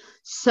 Okay,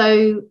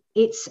 so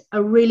it's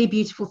a really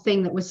beautiful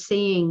thing that we're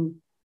seeing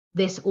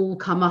this all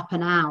come up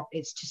and out.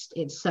 It's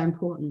so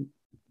important.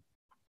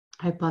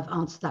 I hope I've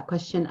answered that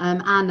question.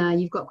 Anna,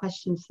 you've got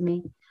questions for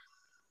me?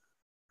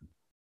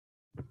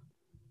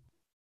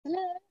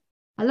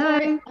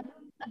 Hello.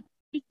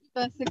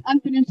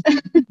 I'm finished.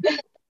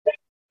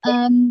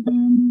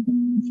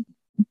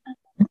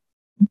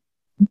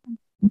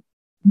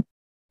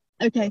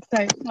 Okay,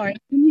 so sorry.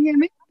 Can you hear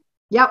me?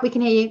 Yeah, we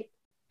can hear you.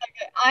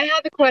 Okay, I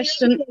have a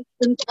question.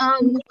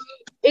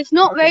 It's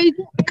not very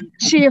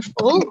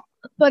cheerful,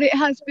 but it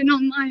has been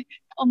on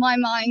my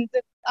mind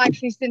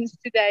actually since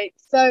today.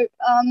 So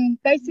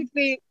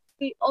basically,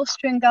 the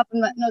Austrian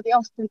government, no, the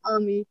Austrian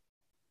army,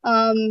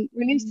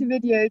 released a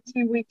video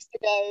 2 weeks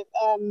ago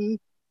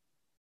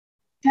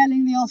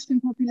telling the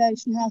Austrian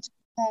population how to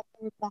prepare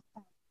for a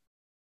blackout.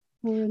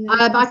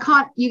 I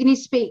can't, you need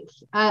to speak.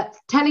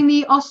 Telling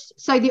the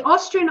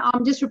Austrian,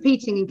 I'm just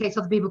repeating in case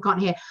other people can't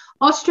hear.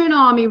 Austrian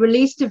army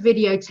released a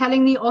video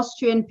telling the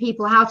Austrian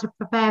people how to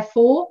prepare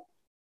for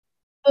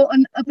a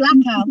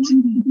blackout.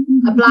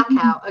 A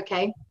blackout,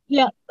 okay.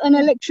 Yeah, an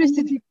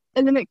electricity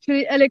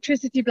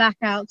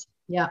blackout.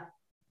 Yeah.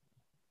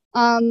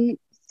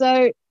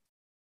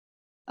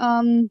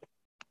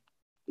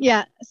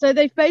 Yeah, so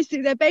they're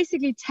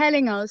basically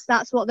telling us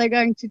that's what they're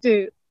going to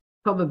do.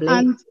 Probably.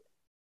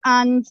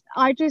 And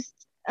I just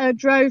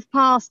drove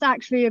past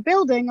actually a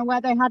building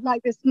where they had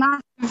like this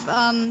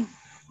massive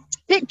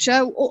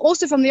picture,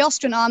 also from the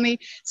Austrian army,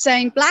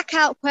 saying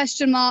blackout ?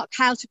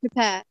 How to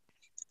prepare.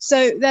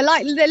 So they're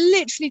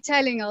literally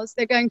telling us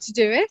they're going to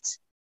do it.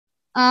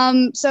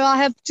 So I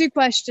have two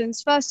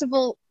questions. First of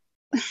all,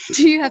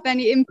 do you have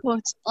any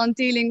input on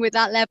dealing with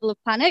that level of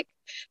panic?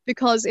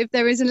 Because if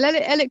there is an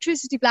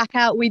electricity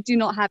blackout, we do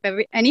not have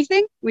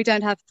anything. We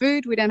don't have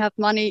food. We don't have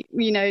money.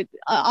 You know,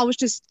 I was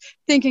just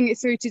thinking it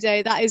through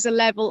today. That is a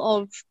level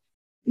of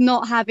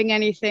not having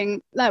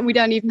anything. Like we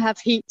don't even have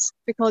heat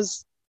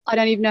because I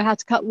don't even know how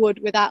to cut wood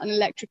without an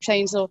electric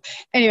chainsaw.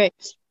 Anyway,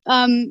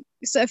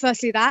 so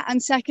firstly that,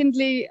 and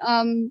secondly,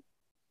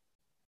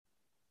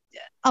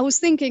 I was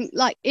thinking,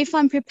 like, if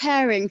I'm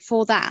preparing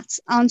for that,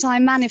 aren't I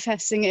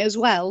manifesting it as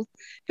well?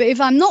 But if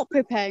I'm not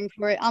preparing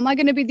for it, am I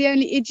going to be the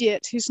only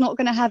idiot who's not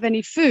going to have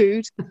any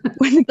food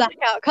when the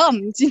blackout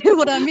comes? You know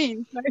what I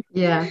mean?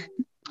 Yeah.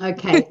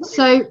 Okay.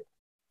 So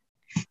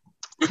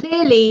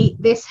clearly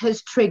this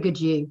has triggered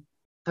you.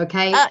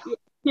 Okay. Yes.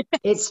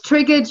 It's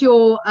triggered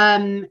your,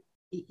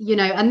 you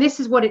know, and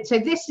this is what so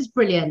this is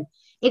brilliant.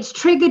 It's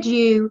triggered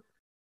you.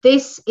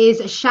 This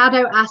is a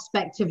shadow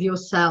aspect of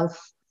yourself.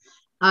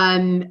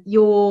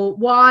 You're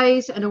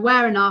wise and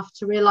aware enough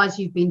to realize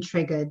you've been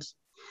triggered.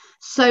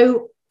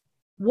 So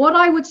what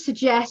I would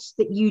suggest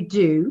that you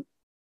do,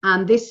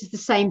 and this is the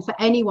same for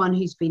anyone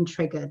who's been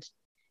triggered.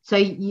 So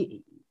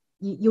you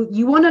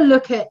want to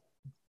look at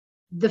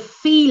the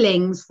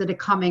feelings that are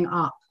coming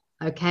up.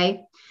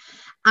 Okay.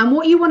 And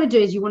what you want to do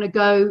is you want to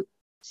go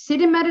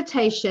sit in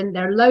meditation.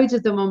 There are loads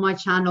of them on my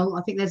channel.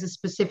 I think there's a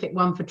specific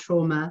one for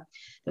trauma,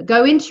 but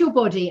go into your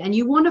body and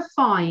you want to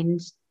find,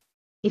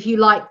 if you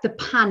like, the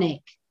panic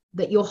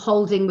that you're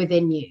holding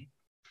within you.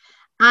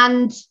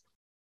 And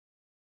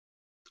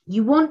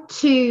you want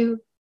to,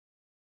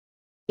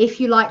 if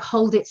you like,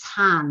 hold its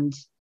hand,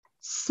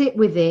 sit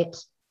with it,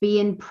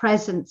 be in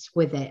presence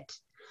with it,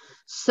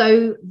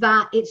 so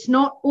that it's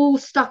not all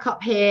stuck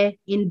up here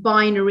in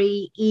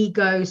binary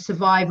ego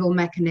survival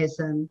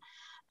mechanism.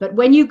 But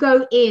when you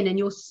go in and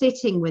you're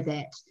sitting with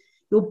it,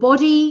 your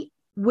body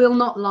will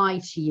not lie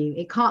to you.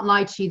 It can't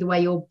lie to you the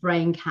way your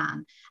brain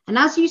can. And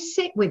as you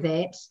sit with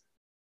it,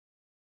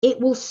 it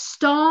will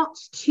start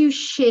to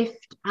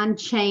shift and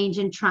change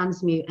and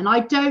transmute. And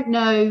I don't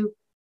know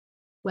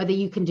whether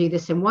you can do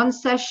this in one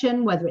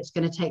session, whether it's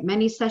going to take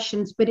many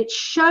sessions, but it's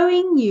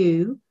showing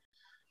you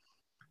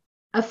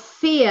a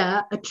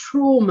fear, a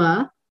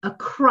trauma, a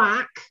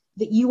crack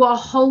that you are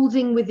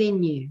holding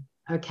within you.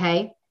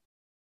 Okay.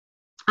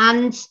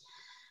 And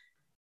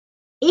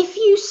if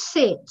you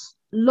sit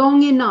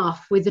long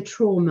enough with a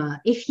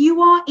trauma, if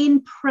you are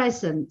in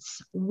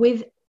presence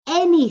with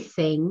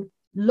anything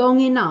long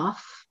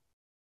enough,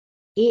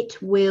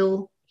 it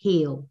will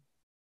heal.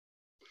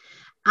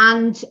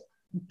 And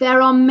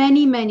there are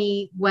many,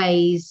 many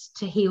ways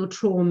to heal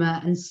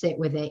trauma and sit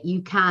with it.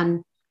 You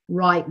can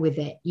write with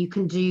it. You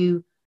can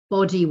do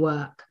body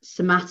work,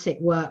 somatic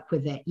work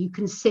with it. You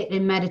can sit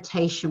in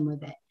meditation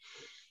with it.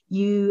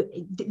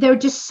 There are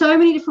just so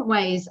many different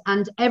ways,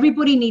 and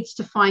everybody needs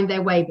to find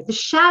their way. But the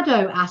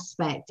shadow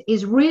aspect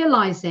is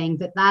realizing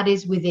that that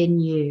is within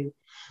you,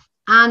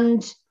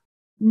 and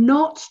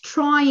not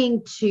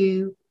trying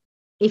to,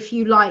 if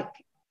you like,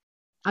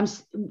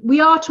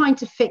 we are trying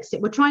to fix it.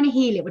 We're trying to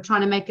heal it. We're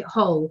trying to make it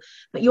whole,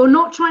 but you're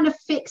not trying to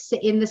fix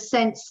it in the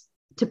sense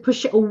to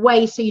push it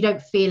away so you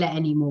don't feel it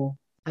anymore.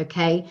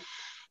 Okay.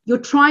 You're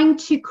trying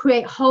to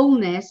create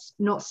wholeness,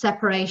 not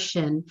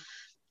separation.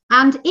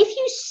 And if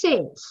you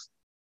sit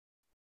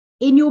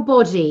in your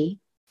body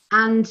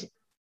and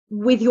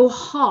with your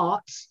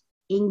heart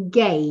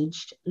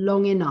engaged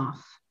long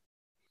enough,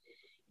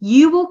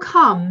 you will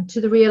come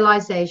to the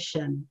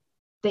realization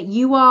that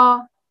you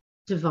are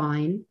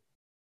divine,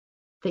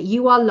 that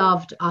you are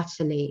loved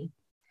utterly,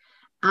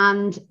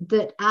 and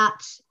that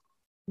at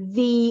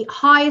the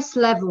highest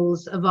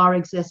levels of our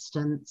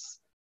existence,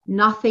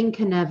 nothing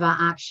can ever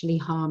actually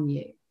harm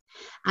you.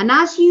 And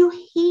as you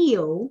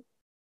heal,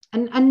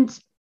 and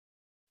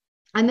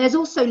there's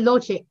also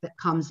logic that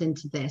comes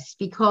into this,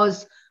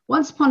 because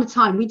once upon a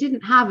time we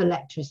didn't have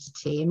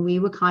electricity and we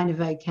were kind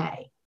of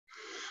okay.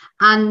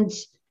 And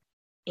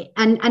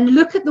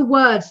look at the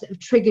words that have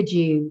triggered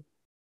you: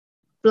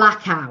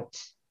 blackout,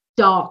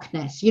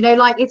 darkness. You know,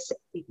 like,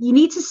 you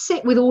need to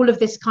sit with all of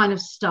this kind of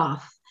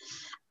stuff.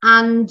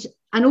 And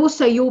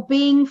also you're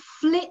being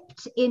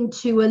flipped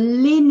into a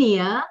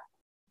linear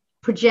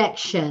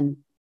projection.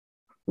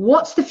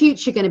 What's the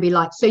future going to be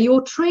like? So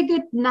you're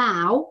triggered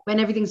now when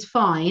everything's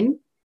fine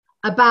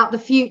about the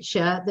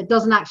future that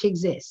doesn't actually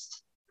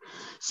exist.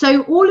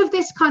 So all of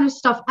this kind of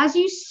stuff, as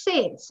you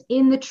sit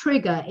in the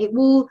trigger, it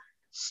will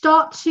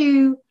start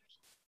to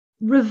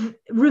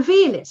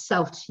reveal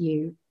itself to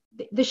you.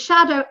 The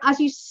shadow, as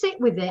you sit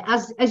with it,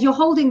 as you're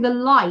holding the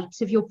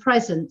light of your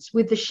presence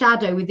with the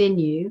shadow within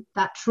you,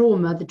 that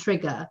trauma, the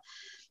trigger,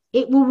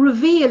 it will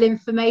reveal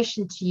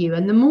information to you.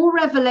 And the more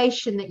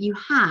revelation that you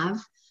have,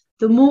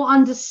 the more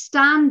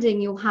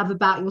understanding you'll have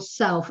about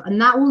yourself,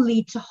 and that will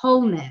lead to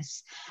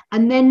wholeness.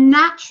 And then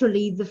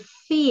naturally the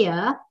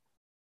fear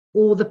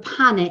or the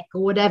panic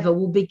or whatever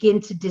will begin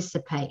to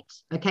dissipate.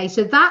 Okay,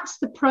 so that's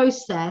the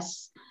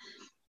process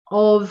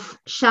of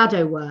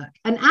shadow work.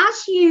 And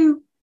as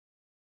you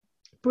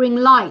bring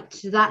light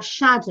to that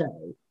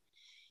shadow,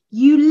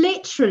 you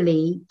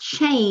literally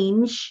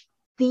change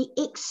the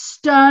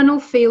external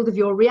field of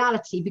your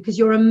reality, because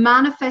you're a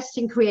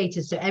manifesting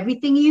creator. So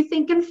everything you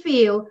think and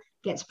feel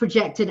gets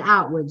projected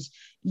outwards.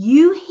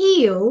 You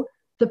heal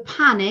the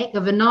panic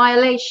of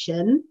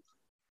annihilation.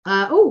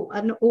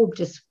 An orb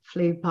just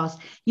flew past.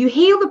 You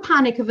heal the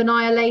panic of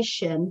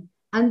annihilation,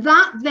 and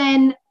that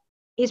then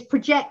is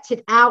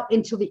projected out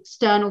into the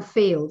external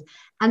field.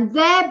 And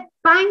they're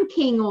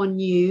banking on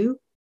you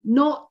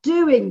not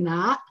doing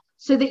that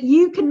so that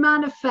you can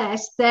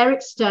manifest their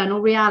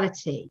external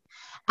reality.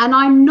 And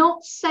I'm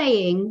not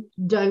saying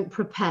don't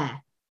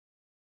prepare.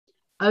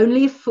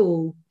 Only a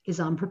fool is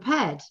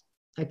unprepared.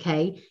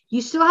 Okay,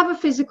 you still have a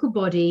physical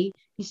body,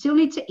 you still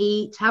need to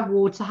eat, have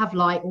water, have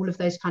light, all of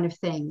those kind of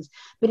things.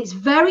 But it's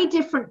very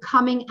different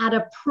coming at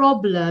a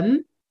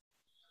problem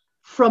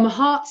from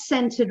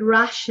heart-centered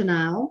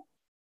rationale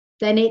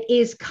than it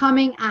is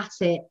coming at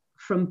it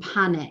from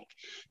panic.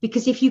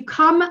 Because if you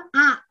come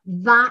at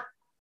that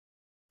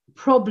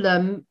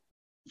problem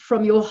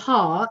from your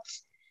heart,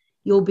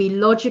 you'll be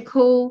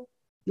logical,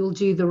 you'll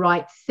do the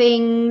right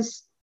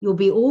things, you'll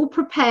be all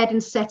prepared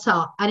and set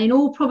up. And in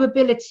all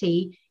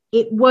probability,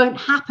 it won't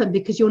happen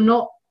because you're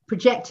not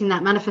projecting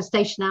that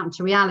manifestation out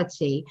into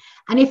reality.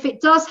 And if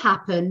it does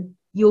happen,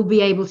 you'll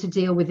be able to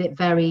deal with it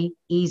very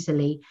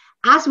easily.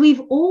 As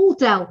we've all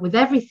dealt with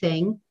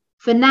everything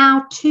for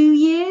now 2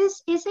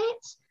 years, is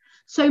it?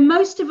 So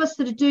most of us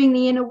that are doing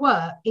the inner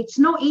work, it's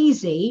not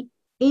easy.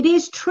 It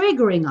is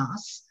triggering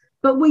us,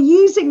 but we're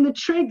using the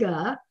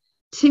trigger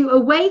to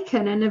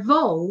awaken and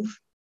evolve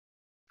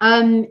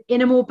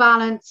in a more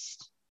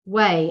balanced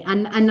way.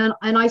 And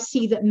I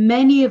see that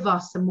many of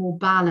us are more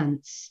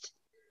balanced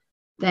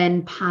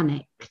than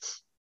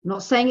panicked. I'm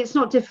not saying it's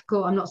not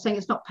difficult. I'm not saying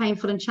it's not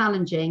painful and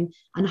challenging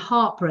and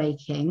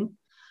heartbreaking,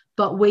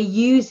 but we're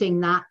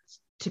using that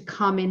to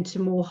come into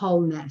more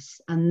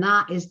wholeness. And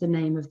that is the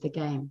name of the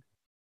game.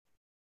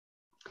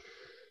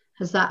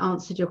 Has that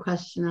answered your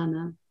question,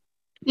 Anna?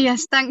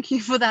 Yes, thank you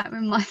for that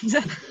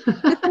reminder.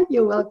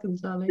 You're welcome,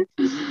 darling.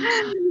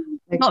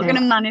 Okay. Not going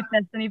to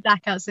manifest any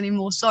blackouts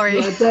anymore. Sorry.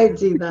 Yeah, don't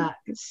do that.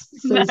 It's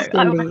so No,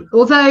 silly.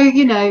 Although,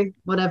 you know,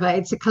 whatever.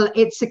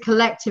 It's a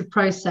collective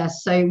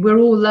process. So we're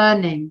all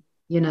learning,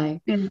 you know,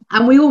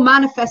 and we all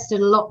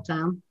manifested a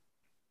lockdown.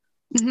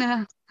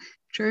 Yeah,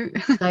 true.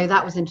 So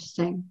that was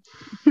interesting.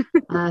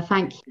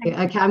 Thank you.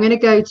 Okay, I'm going to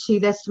go to.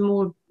 There's some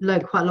more,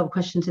 quite a lot of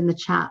questions in the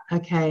chat.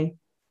 Okay.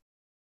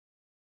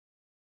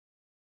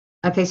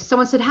 Okay, so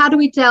someone said, how do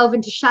we delve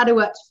into shadow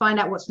work to find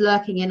out what's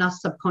lurking in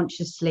us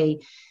subconsciously?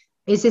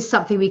 Is this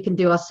something we can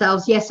do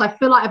ourselves? Yes, I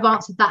feel like I've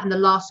answered that in the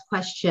last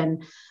question.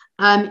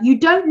 You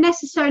don't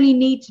necessarily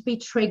need to be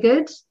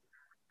triggered.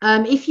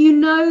 If you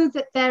know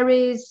that there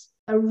is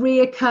a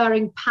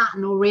reoccurring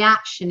pattern or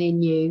reaction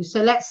in you,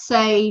 so let's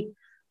say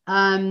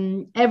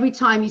every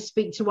time you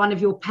speak to one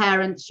of your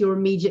parents, you're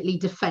immediately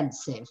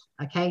defensive.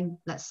 Okay,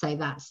 let's say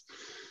that's.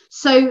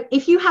 So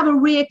if you have a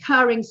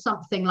reoccurring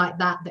something like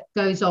that that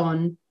goes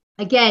on,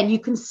 again, you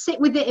can sit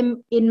with it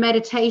in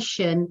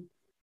meditation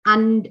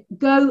and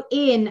go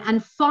in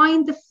and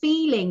find the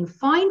feeling,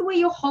 find where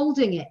you're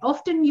holding it.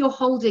 Often you're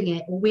holding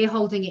it, or we're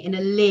holding it in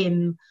a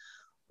limb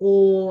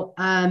or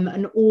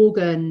an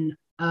organ,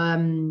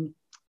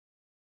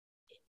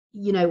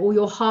 you know, or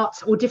your heart,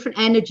 or different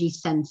energy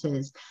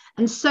centers.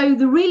 And so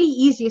the really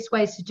easiest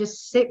way is to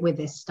just sit with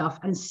this stuff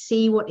and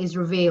see what is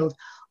revealed.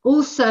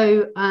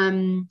 Also,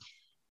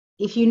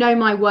 if you know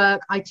my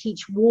work, I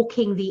teach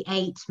walking the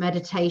 8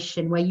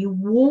 meditation, where you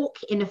walk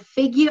in a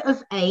figure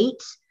of 8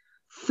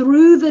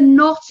 through the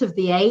knot of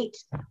the 8,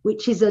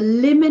 which is a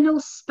liminal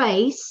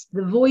space,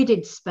 the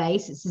voided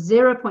space. It's a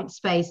 0 point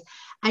space.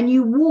 And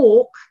you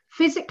walk,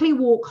 physically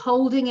walk,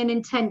 holding an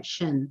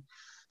intention.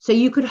 So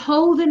you could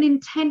hold an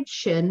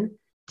intention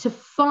to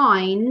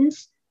find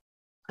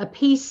a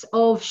piece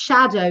of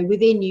shadow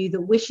within you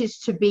that wishes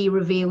to be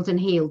revealed and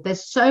healed.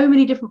 There's so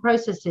many different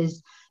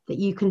processes that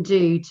you can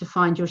do to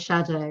find your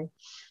shadow.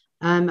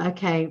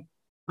 Okay,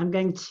 I'm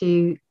going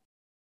to...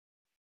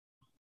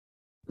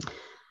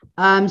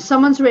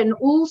 someone's written,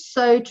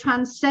 also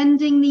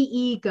transcending the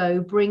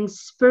ego brings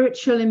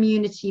spiritual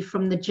immunity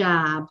from the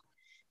jab.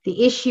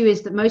 The issue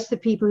is that most of the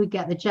people who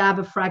get the jab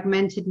are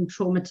fragmented and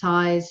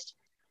traumatized.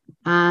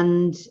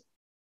 And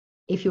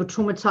if you're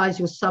traumatized,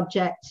 you're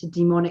subject to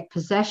demonic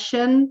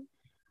possession.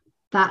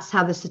 That's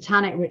how the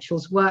satanic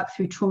rituals work,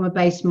 through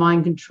trauma-based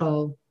mind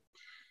control.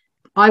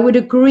 I would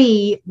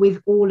agree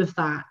with all of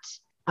that.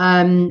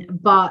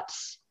 But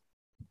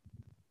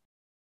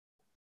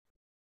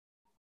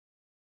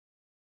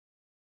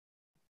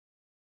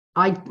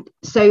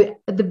so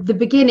at the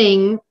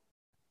beginning,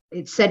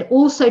 it said,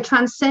 also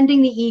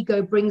transcending the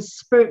ego brings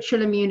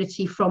spiritual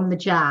immunity from the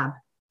jab.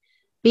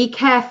 Be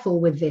careful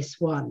with this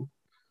one.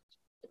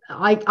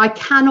 I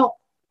cannot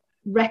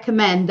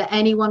recommend that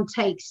anyone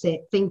takes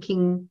it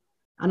thinking,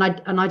 and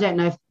I don't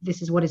know if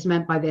this is what is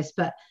meant by this,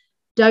 but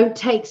don't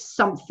take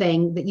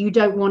something that you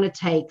don't want to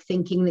take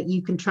thinking that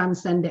you can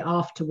transcend it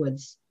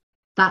afterwards.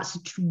 That's a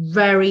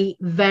very,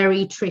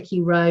 very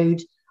tricky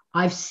road.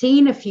 I've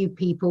seen a few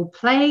people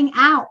playing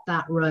out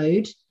that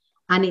road,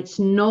 and it's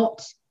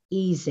not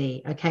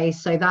easy. Okay,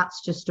 so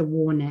that's just a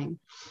warning.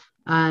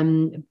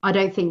 I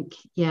don't think,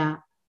 yeah,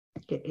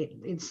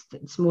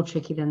 it's more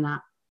tricky than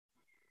that.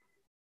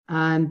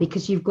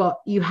 Because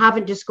you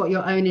haven't just got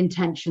your own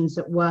intentions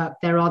at work.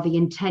 There are the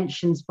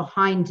intentions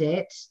behind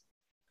it,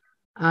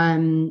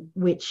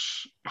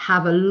 which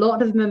have a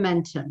lot of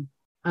momentum.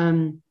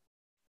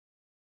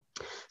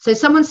 So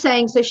someone's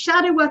saying, so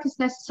shadow work is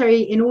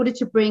necessary in order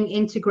to bring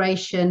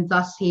integration,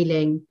 thus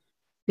healing,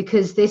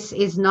 because this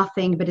is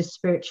nothing but a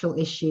spiritual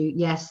issue.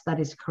 Yes,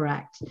 that is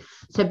correct.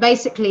 So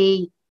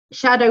basically,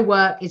 shadow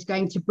work is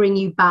going to bring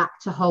you back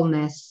to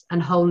wholeness,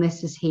 and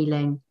wholeness is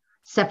healing.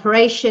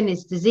 Separation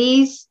is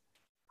disease,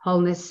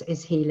 wholeness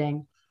is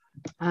healing.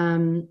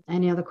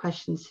 Any other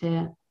questions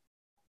here?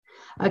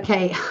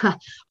 Okay,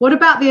 what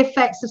about the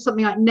effects of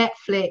something like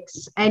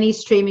Netflix, any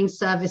streaming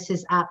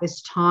services at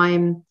this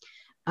time?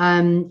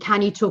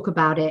 Can you talk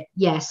about it?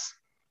 Yes.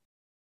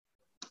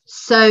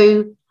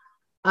 So,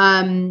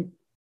 yeah,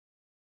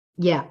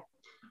 100%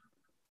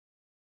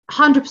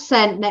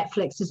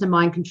 Netflix is a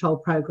mind control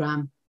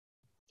program.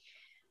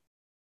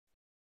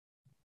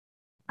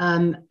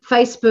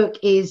 Facebook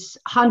is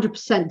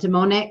 100%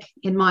 demonic,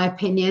 in my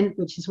opinion,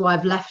 which is why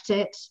I've left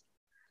it.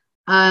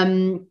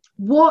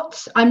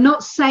 What I'm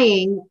not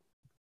saying,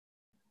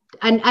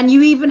 and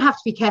you even have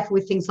to be careful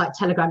with things like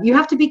Telegram. You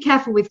have to be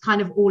careful with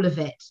kind of all of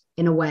it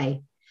in a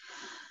way.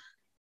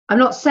 I'm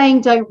not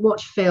saying don't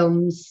watch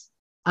films,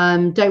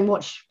 don't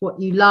watch what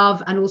you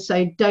love, and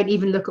also don't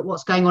even look at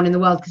what's going on in the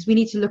world, because we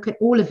need to look at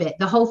all of it.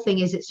 The whole thing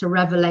is, it's a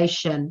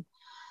revelation.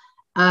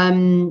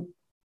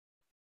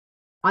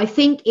 I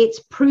think it's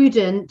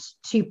prudent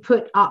to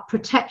put up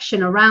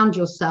protection around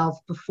yourself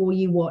before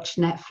you watch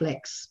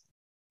Netflix.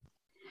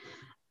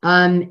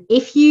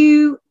 If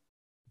you,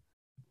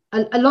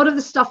 a lot of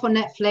the stuff on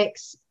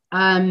Netflix,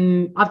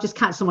 I've just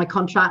cancelled my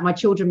contract. My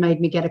children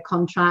made me get a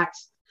contract.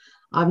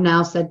 I've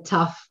now said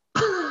tough.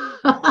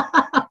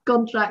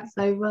 Contract's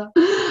over.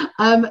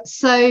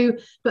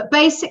 But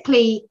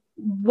basically,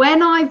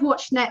 when I've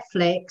watched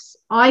Netflix,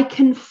 I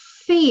can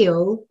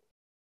feel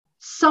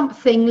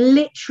something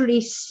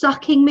literally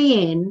sucking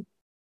me in,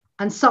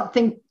 and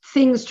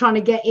things trying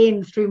to get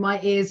in through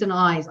my ears and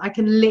eyes. I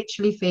can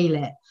literally feel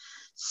it.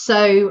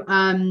 So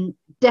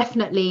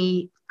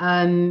definitely,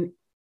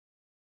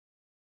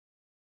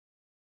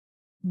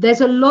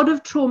 there's a lot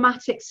of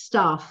traumatic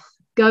stuff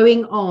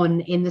going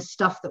on in the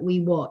stuff that we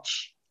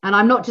watch. And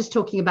I'm not just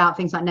talking about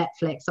things like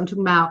Netflix. I'm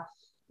talking about,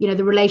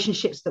 the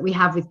relationships that we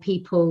have with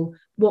people,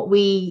 what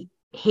we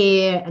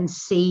hear and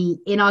see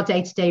in our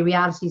day-to-day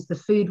realities, the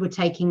food we're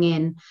taking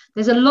in.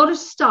 There's a lot of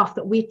stuff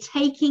that we're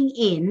taking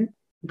in,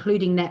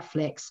 including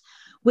Netflix,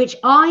 which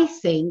I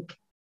think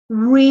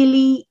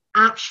really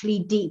actually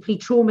deeply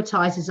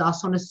traumatizes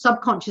us on a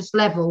subconscious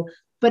level,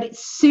 but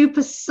it's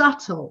super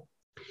subtle.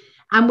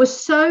 And we're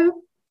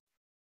so,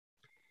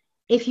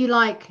 if you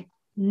like,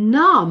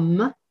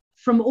 numb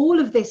from all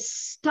of this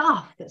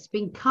stuff that's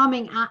been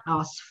coming at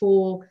us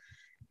for,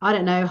 I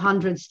don't know,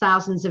 hundreds,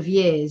 thousands of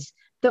years,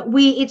 that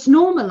it's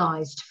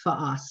normalized for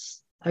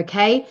us.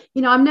 Okay.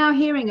 You know, I'm now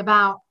hearing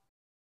about,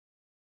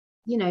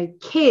 you know,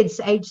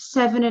 kids age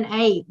 7 and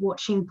 8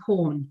 watching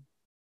porn.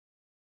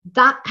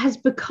 That has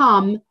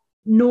become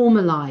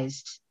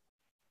normalized.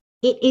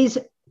 It is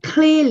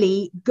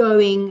clearly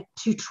going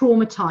to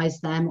traumatize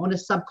them on a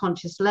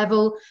subconscious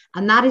level,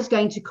 and that is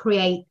going to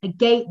create a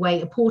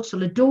gateway, a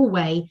portal, a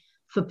doorway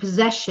for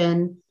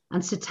possession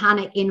and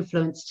satanic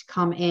influence to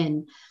come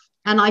in.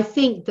 And I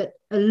think that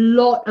a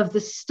lot of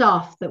the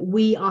stuff that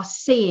we are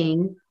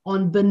seeing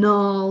on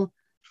banal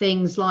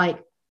things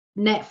like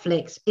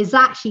Netflix is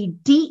actually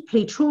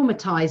deeply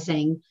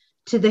traumatizing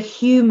to the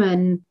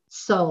human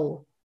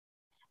soul.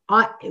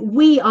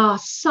 We are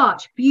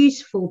such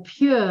beautiful,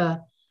 pure,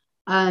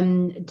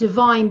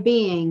 divine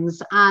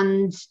beings.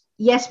 And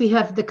yes, we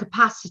have the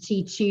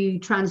capacity to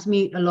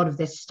transmute a lot of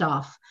this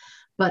stuff,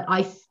 but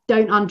I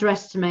don't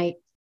underestimate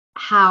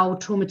how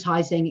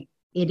traumatizing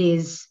it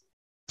is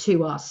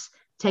to us.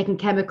 Taking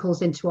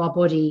chemicals into our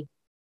body,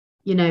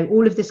 you know,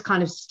 all of this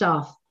kind of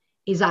stuff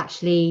is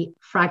actually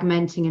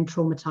fragmenting and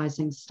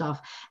traumatizing stuff.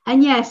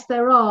 And yes,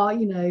 there are,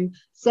 you know,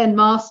 Zen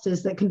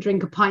masters that can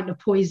drink a pint of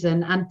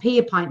poison and pee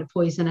a pint of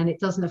poison and it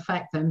doesn't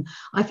affect them.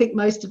 I think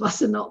most of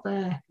us are not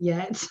there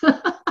yet,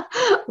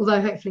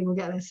 although hopefully we'll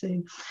get there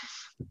soon.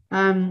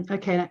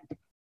 Okay.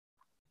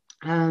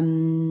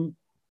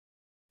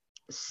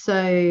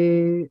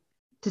 So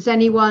does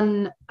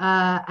anyone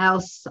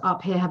else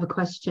up here have a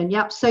question?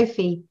 Yep,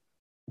 Sophie.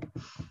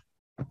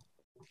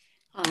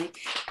 Hi.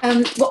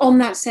 Well, on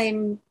that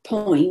same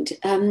point,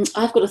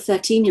 I've got a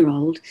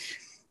 13-year-old,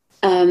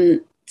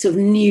 sort of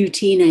new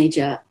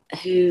teenager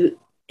who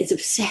is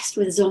obsessed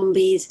with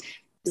zombies,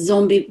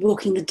 zombie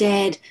Walking the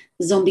Dead,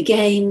 zombie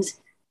games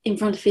in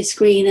front of his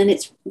screen, and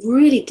it's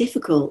really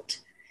difficult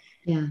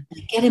to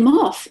get him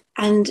off.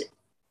 And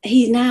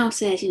he now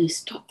says, you know,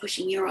 stop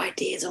pushing your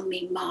ideas on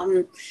me,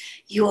 Mum.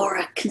 You're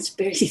a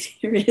conspiracy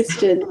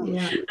theorist.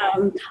 And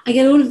I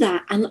get all of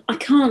that. And I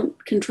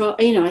can't control,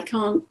 you know, I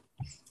can't,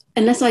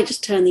 unless I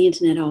just turn the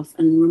internet off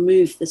and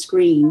remove the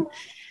screen,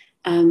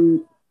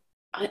 I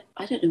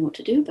don't know what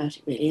to do about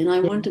it, really. And I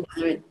wonder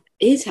whether it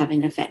is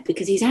having an effect,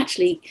 because he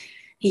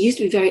used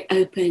to be very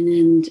open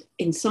and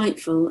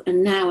insightful.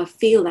 And now I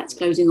feel that's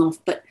closing off.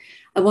 But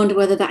I wonder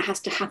whether that has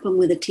to happen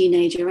with a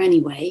teenager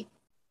anyway.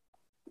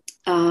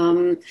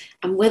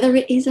 And whether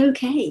it is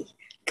okay,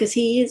 because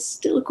he is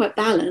still quite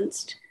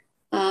balanced,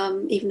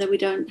 even though we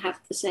don't have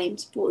the same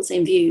support, the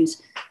same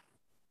views.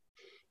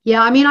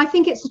 Yeah, I mean, I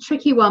think it's a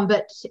tricky one,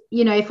 but,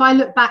 you know, if I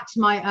look back to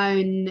my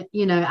own,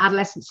 you know,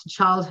 adolescence and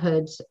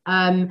childhood,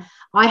 I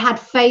had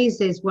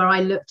phases where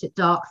I looked at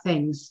dark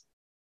things.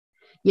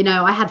 You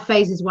know, I had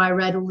phases where I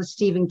read all the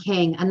Stephen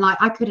King, and like,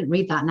 I couldn't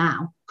read that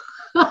now.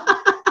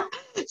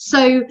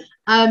 So,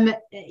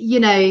 you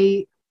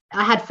know,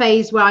 I had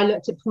phase where I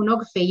looked at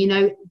pornography. You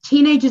know,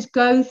 teenagers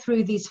go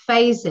through these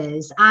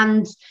phases,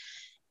 and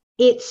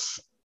it's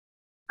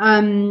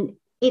an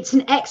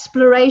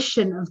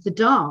exploration of the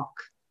dark,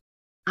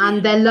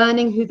 and they're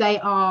learning who they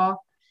are.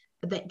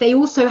 They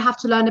also have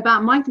to learn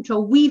about mind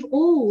control. We've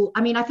all,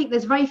 I mean, I think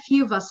there's very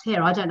few of us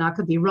here, I don't know, I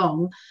could be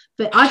wrong,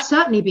 but I've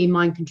certainly been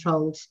mind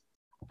controlled.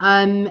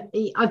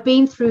 I've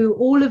been through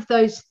all of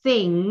those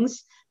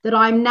things that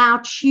I'm now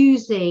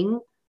choosing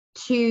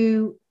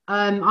to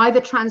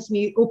either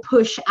transmute or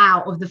push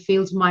out of the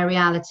field of my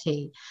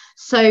reality.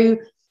 So,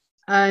 you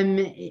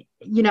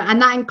know,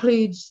 and that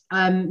includes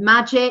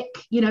magic,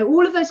 you know,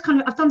 all of those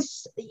kind of,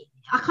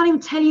 I can't even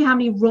tell you how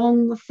many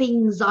wrong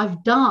things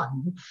I've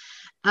done.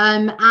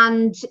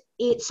 And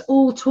it's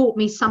all taught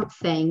me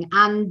something.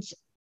 And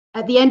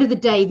at the end of the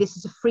day, this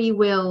is a free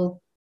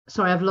will.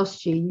 Sorry, I've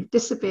lost you. You've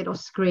disappeared off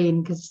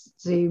screen because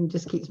Zoom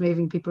just keeps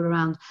moving people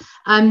around.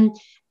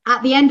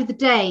 At the end of the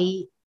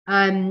day,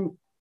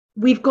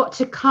 we've got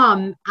to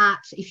come at,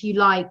 if you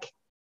like,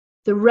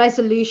 the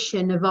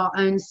resolution of our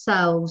own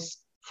selves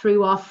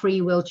through our free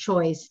will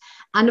choice.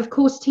 And of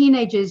course,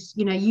 teenagers,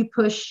 you know, you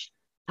push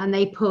and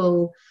they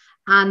pull,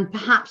 and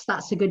perhaps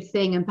that's a good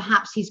thing. And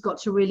perhaps he's got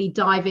to really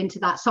dive into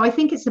that. So I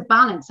think it's a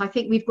balance. I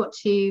think we've got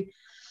to,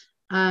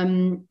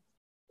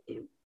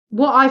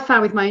 what I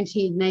found with my own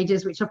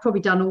teenagers, which I've probably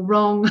done all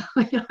wrong,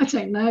 I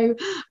don't know,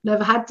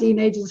 never had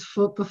teenagers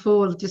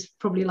before, just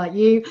probably like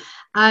you.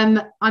 I'm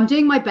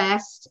doing my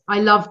best. I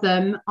love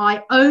them.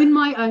 I own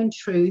my own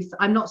truth.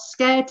 I'm not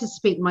scared to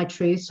speak my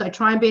truth. So I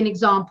try and be an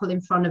example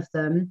in front of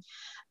them.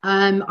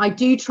 I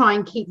do try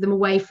and keep them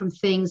away from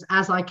things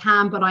as I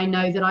can, but I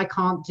know that I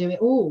can't do it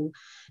all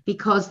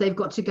because they've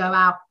got to go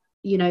out,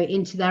 you know,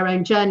 into their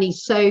own journey.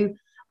 So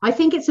I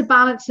think it's a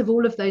balance of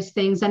all of those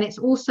things. And it's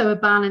also a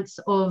balance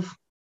of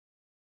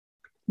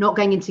not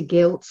going into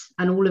guilt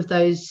and all of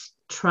those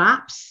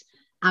traps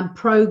and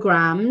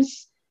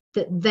programs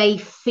that they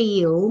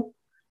feel,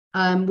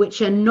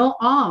 which are not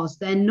ours.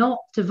 They're not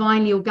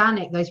divinely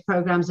organic, those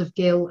programs of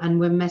guilt, and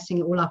we're messing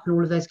it all up and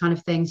all of those kind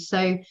of things.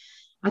 So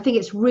I think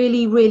it's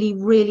really, really,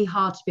 really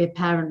hard to be a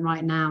parent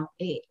right now.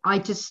 I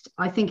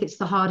think it's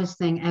the hardest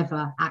thing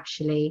ever,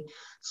 actually.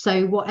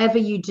 So whatever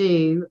you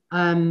do,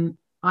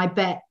 I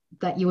bet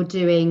that you're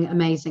doing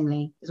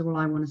amazingly, is all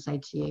I want to say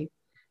to you.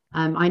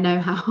 I know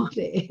how hard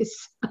it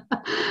is.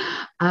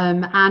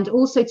 And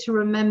also to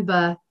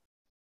remember,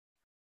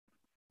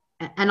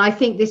 and I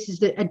think this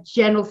is a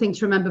general thing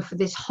to remember for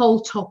this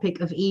whole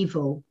topic of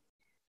evil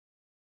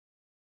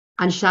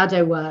and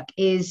shadow work,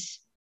 is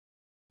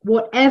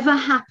whatever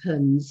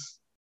happens,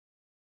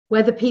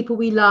 whether people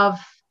we love,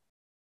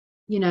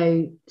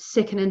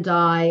 sicken and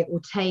die,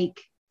 or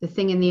take the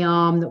thing in the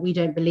arm that we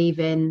don't believe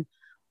in,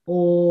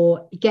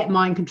 or get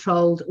mind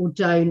controlled, or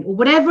don't, or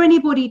whatever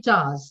anybody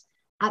does,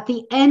 at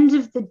the end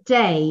of the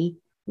day,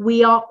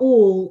 we are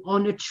all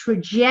on a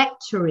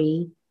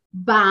trajectory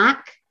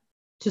back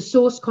to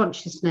source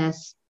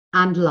consciousness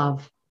and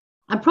love.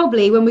 And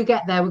probably when we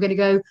get there, we're going to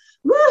go,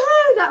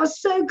 woohoo, that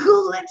was so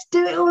cool, let's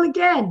do it all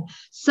again.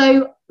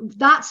 So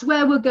that's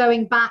where we're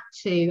going back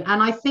to.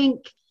 And I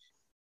think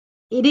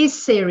it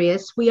is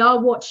serious. We are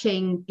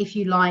watching, if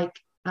you like,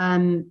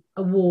 a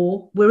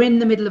war. We're in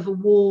the middle of a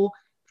war.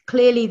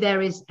 Clearly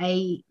there is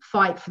a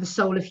fight for the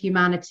soul of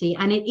humanity,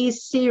 and it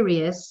is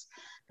serious,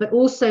 but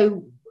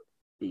also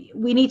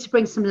we need to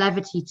bring some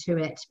levity to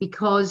it,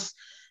 because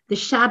the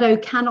shadow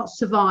cannot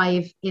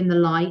survive in the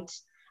light.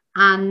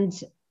 And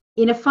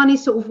in a funny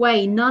sort of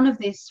way, none of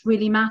this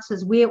really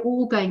matters. We're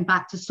all going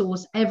back to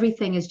source.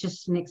 Everything is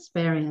just an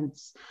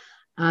experience.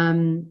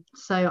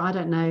 So I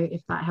don't know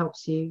if that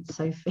helps you,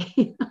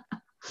 Sophie.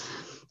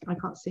 I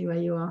can't see where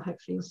you are.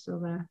 Hopefully you're still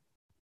there.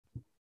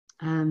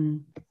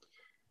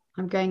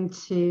 I'm going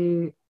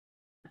to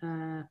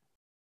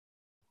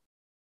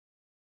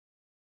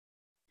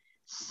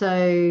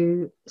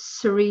so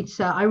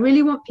Sarita, I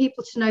really want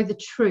people to know the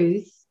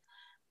truth,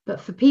 but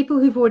for people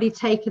who've already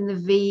taken the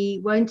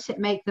V, won't it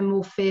make them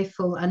more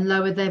fearful and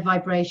lower their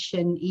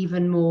vibration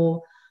even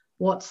more?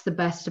 What's the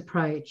best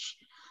approach?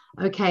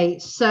 Okay,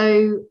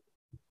 so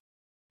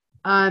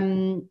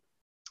I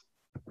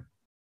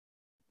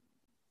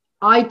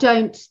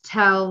don't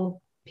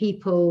tell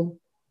people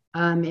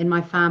in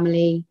my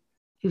family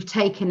who've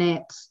taken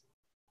it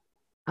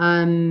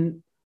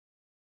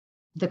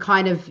the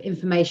kind of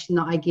information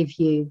that I give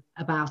you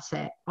about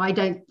it. I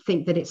don't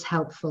think that it's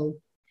helpful.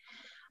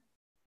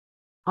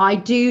 I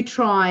do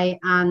try,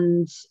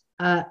 and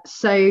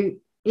so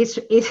it's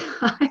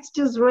it's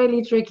just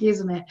really tricky,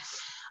 isn't it?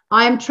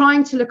 I am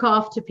trying to look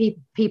after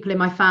people in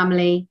my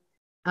family,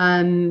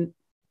 and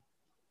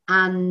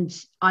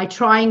I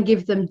try and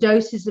give them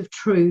doses of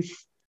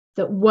truth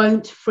that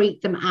won't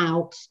freak them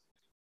out,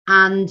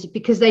 and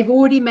because they've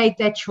already made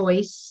their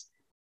choice,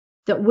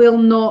 that will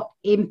not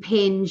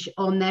impinge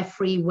on their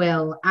free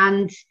will.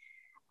 And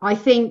I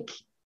think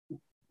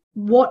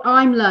what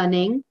I'm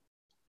learning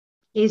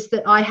is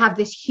that I have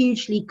this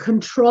hugely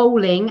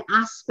controlling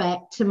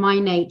aspect to my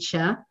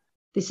nature.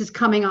 This is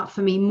coming up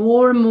for me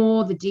more and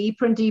more. The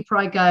deeper and deeper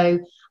I go,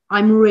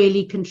 I'm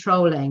really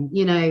controlling.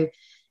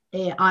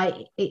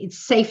 It's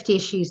safety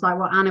issues like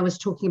what Anna was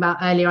talking about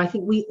earlier. I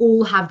think we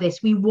all have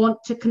this. We want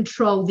to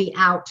control the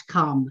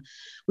outcome.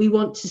 We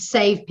want to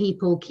save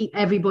people, keep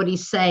everybody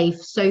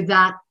safe, so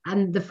that,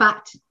 and the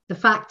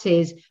fact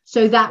is,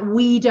 so that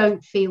we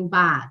don't feel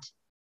bad.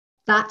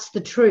 That's the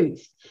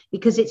truth,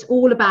 because it's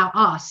all about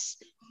us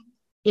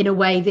in a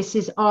way. This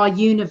is our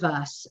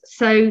universe.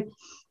 So,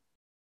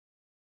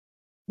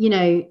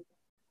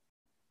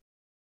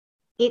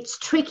 it's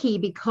tricky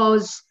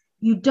because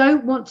you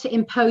don't want to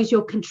impose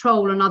your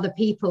control on other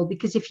people,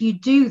 because if you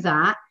do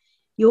that,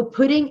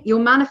 you're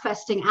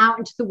manifesting out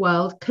into the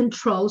world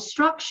control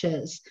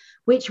structures,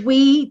 which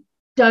we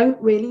don't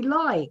really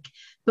like,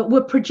 but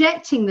we're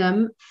projecting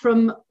them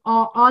from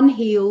our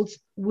unhealed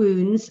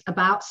wounds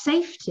about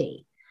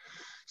safety.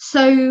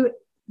 So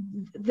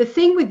the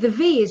thing with the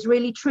V is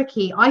really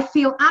tricky. I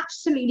feel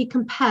absolutely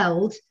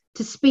compelled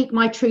to speak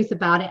my truth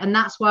about it, and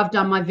that's why I've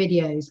done my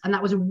videos. And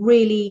that was a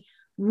really,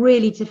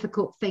 really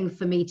difficult thing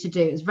for me to do.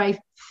 It was a very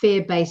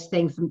fear-based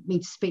thing for me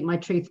to speak my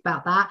truth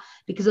about that,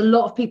 because a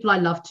lot of people I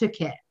love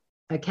took it.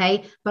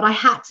 Okay, but I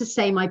had to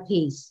say my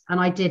piece, and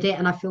I did it,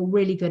 and I feel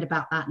really good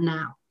about that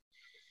now.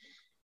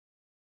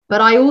 But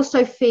I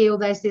also feel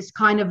there's this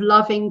kind of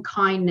loving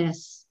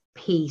kindness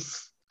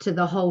piece to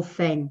the whole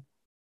thing.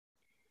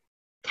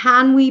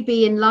 Can we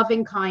be in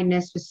loving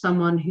kindness with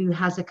someone who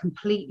has a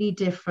completely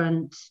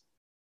different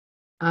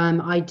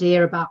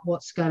idea about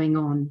what's going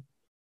on?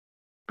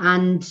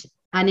 And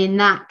in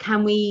that,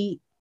 can we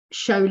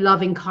show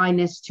loving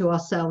kindness to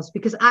ourselves?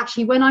 Because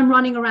actually, when I'm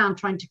running around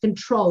trying to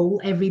control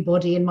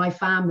everybody in my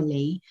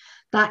family,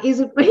 that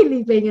isn't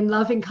really being in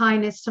loving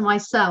kindness to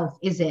myself,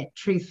 is it?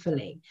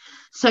 Truthfully.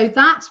 So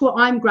that's what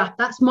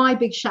that's my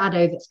big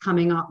shadow that's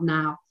coming up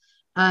now.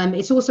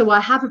 It's also why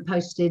I haven't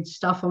posted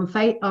stuff on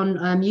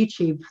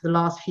YouTube for the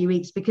last few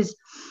weeks, because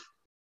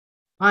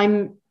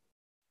I'm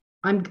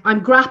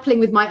grappling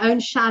with my own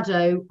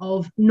shadow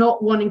of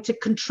not wanting to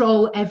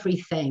control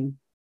everything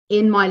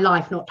in my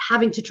life, not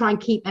having to try and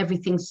keep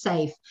everything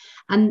safe.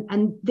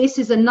 And this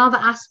is another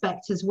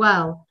aspect as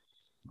well.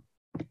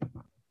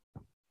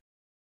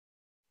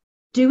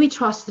 Do we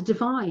trust the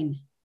divine?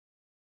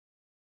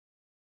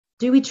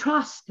 Do we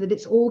trust that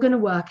it's all going to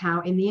work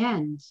out in the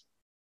end?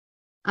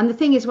 And the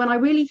thing is, when I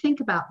really think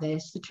about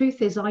this, the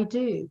truth is I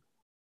do.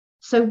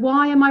 So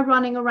why am I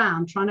running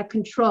around trying to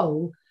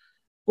control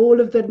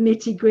all of the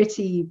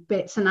nitty-gritty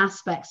bits and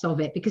aspects of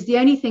it? Because the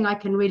only thing I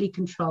can really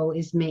control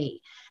is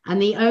me.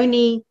 And the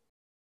only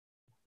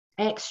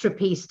extra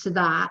piece to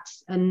that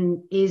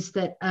is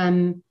that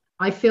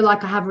I feel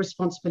like I have a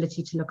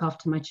responsibility to look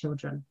after my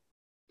children.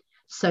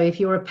 So if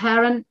you're a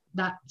parent,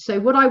 so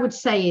what I would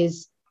say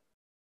is,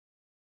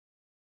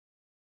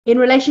 in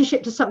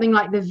relationship to something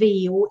like the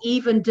V, or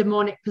even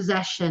demonic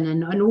possession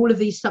and all of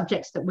these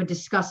subjects that we're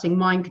discussing,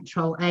 mind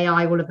control,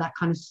 AI, all of that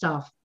kind of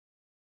stuff,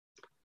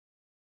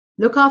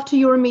 look after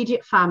your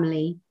immediate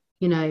family,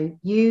 you,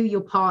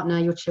 your partner,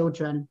 your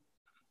children.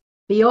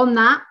 Beyond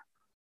that,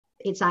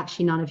 it's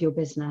actually none of your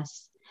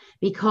business.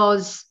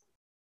 Because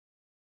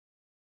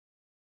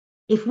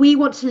if we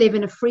want to live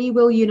in a free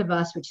will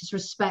universe, which is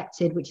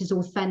respected, which is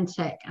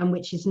authentic, and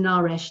which is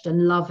nourished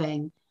and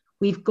loving,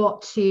 we've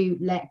got to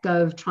let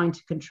go of trying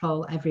to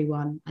control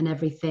everyone and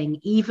everything,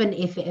 even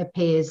if it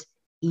appears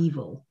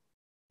evil.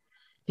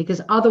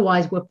 Because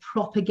otherwise we're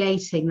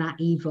propagating that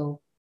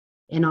evil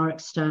in our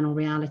external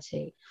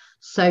reality.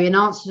 So in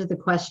answer to the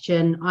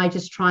question, I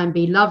just try and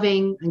be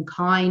loving and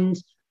kind.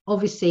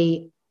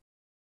 Obviously,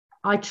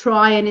 I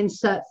try and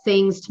insert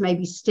things to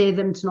maybe steer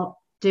them to not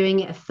doing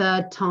it a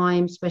third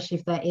time, especially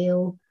if they're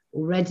ill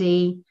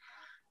already.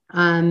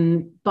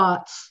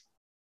 But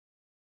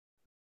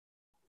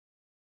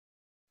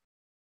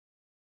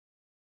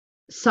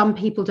some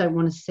people don't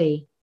want to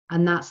see,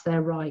 and that's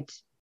their right.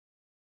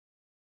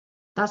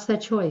 That's their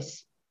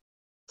choice.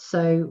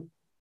 So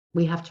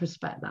we have to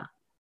respect that.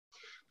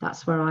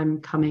 That's where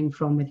I'm coming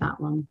from with that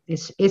one.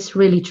 It's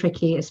really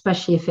tricky,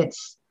 especially if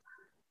it's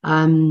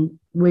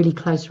really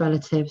close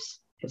relatives.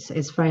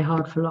 It's very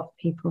hard for a lot of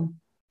people.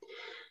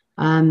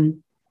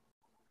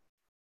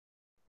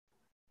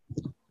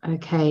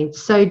 Okay,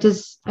 so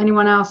does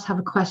anyone else have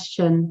a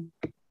question?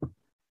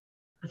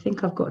 I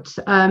think I've got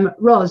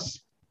Roz.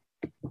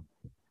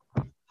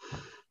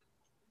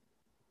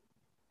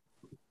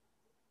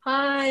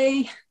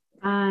 Hi.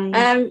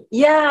 Hi.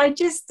 Yeah, I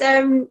just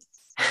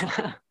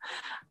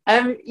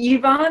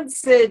you've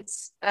answered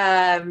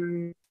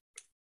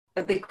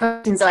the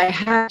questions I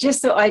had.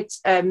 Just thought I'd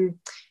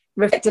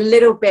reflect a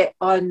little bit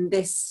on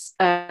this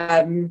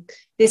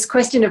this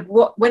question of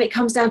when it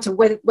comes down to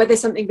whether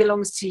something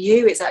belongs to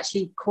you, it's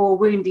actually core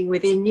wounding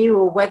within you,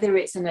 or whether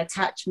it's an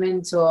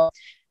attachment or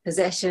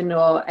possession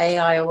or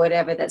AI or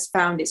whatever that's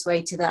found its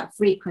way to that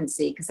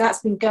frequency, because that's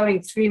been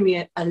going through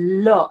me a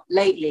lot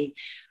lately.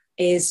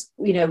 Is,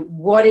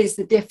 what is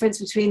the difference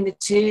between the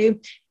two?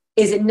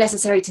 Is it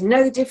necessary to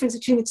know the difference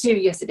between the two?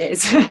 Yes, it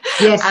is.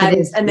 Yes, it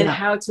is. And then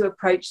how to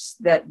approach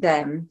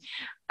them.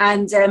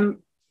 And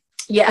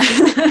yeah.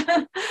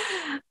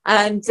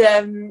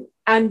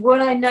 And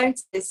what I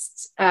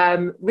noticed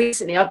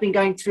recently, I've been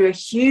going through a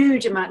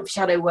huge amount of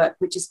shadow work,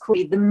 which is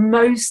called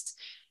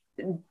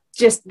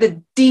just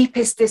the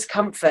deepest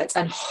discomfort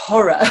and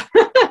horror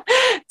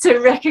to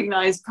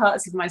recognize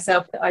parts of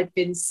myself that I'd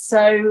been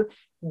so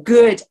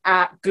good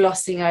at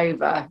glossing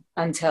over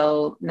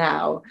until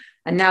now,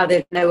 and now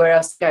there's nowhere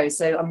else to go.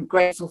 So I'm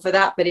grateful for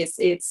that, but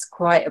it's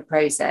quite a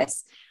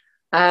process.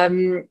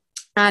 And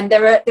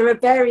there are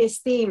various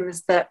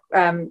themes that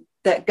run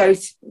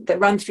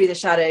through the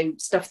shadow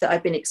stuff that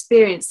I've been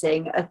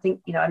experiencing. I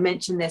think I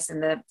mentioned this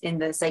in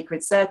the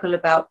Sacred Circle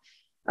about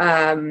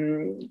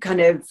kind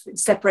of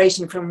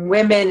separation from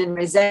women and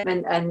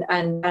resentment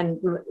and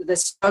the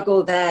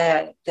struggle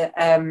there that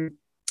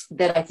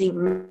I think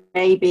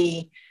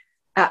maybe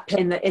at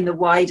play in the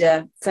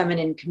wider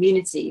feminine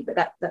community, but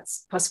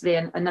that's possibly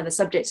another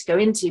subject to go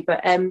into.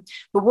 But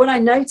what I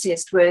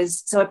noticed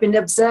was, so I've been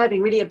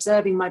really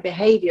observing my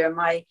behavior and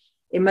my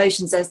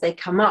emotions as they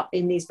come up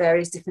in these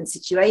various different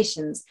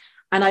situations,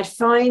 and I'd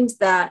find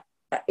that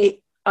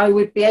I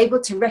would be able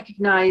to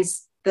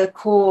recognize the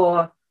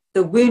core,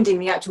 the wounding,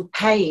 the actual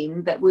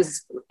pain that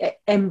was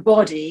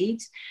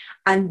embodied,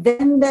 and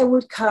then there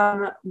would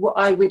come what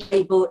I would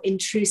label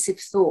intrusive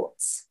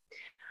thoughts.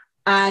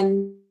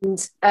 And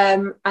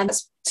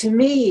to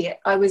me,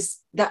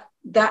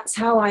 that's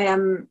how I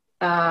am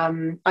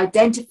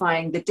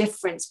identifying the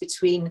difference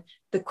between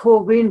the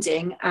core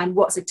wounding and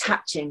what's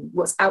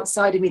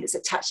outside of me that's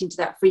attaching to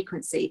that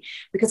frequency.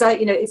 Because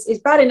it's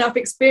bad enough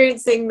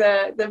experiencing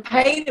the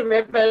pain of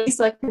it, but at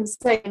least I can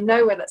say I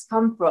know where that's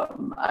come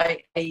from.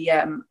 I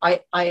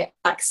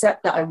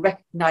accept that, I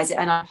recognize it,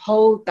 and I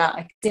hold that,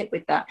 I sit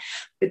with that.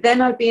 But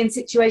then I'd be in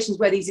situations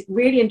where these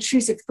really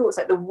intrusive thoughts,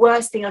 like the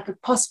worst thing I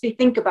could possibly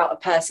think about a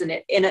person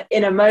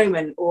in a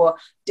moment, or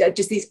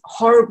just these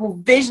horrible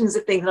visions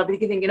of things, and I'd be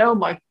thinking, oh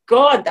my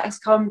God, that's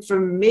come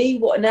from me,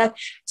 what on earth,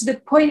 to the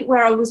point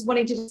where I was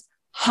wanting to just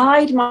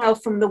hide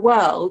myself from the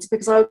world,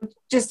 because I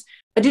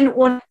didn't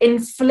want to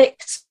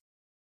inflict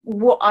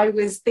what I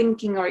was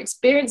thinking or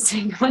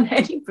experiencing on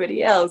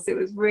anybody else. It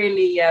was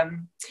really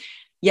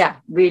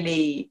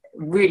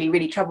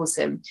really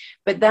troublesome.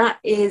 But that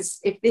is,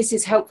 if this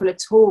is helpful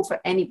at all for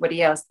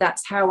anybody else,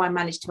 that's how I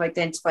managed to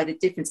identify the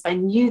difference. I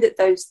knew that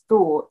those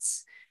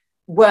thoughts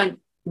weren't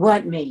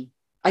me.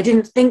 I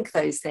didn't think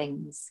those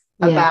things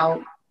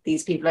about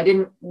these people. I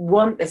didn't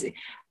want this.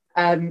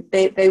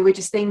 They were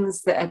just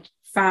things that had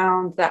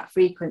found that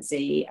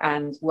frequency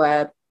and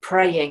were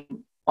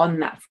preying on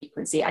that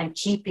frequency and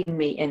keeping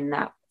me in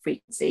that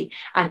frequency,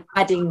 and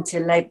adding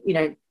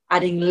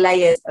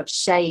layers of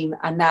shame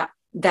and that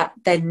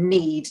then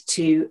need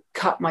to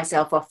cut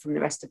myself off from the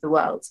rest of the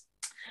world.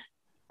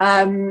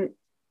 And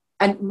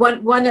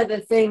one other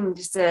thing,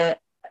 just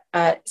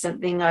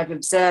something I've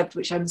observed,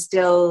 which I'm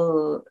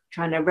still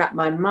trying to wrap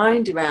my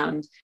mind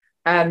around,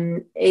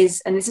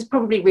 is, and this is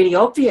probably really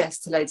obvious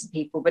to loads of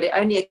people, but it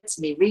only occurred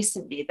to me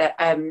recently, that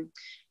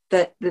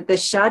the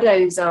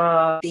shadows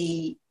are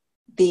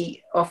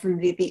often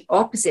the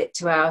opposite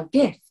to our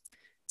gift.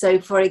 So,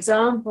 for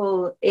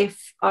example,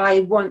 if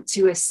I want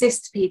to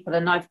assist people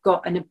and I've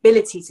got an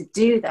ability to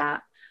do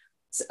that,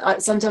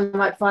 sometimes I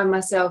might find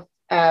myself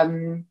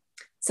saying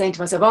to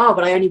myself,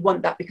 but I only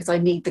want that because I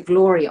need the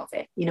glory of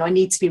it. I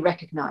need to be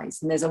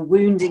recognized. And there's a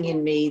wounding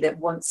in me that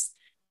wants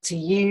to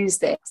use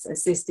this,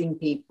 assisting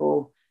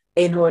people,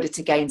 in order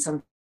to gain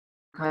some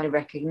kind of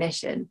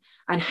recognition.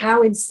 And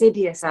how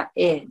insidious that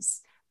is,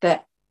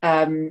 that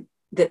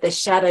the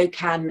shadow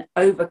can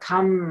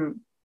overcome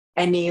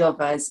any of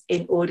us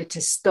in order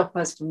to stop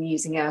us from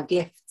using our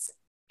gifts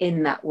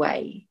in that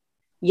way.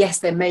 Yes,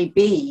 there may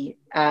be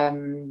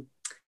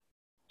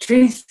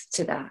truth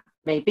to that,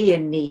 maybe a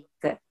need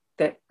that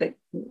I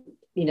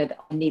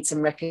need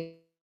some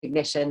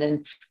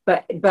recognition,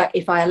 but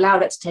if I allow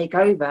that to take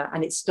over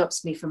and it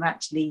stops me from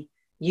actually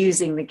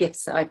using the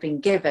gifts that I've been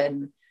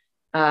given,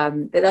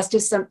 that's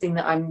just something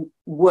that I'm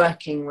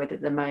working with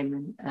at the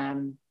moment. I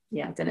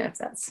don't know if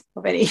that's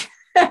of any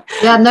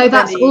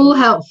that's all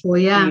helpful.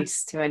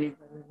 Use to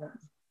anything.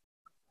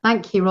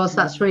 Thank you, Ros.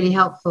 That's really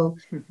helpful.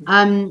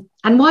 And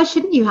why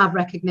shouldn't you have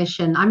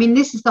recognition? I mean,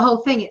 this is the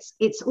whole thing.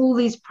 It's all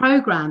these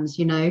programs,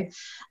 but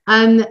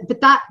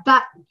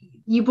that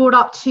you brought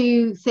up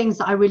two things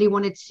that I really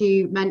wanted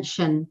to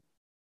mention.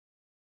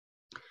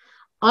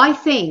 I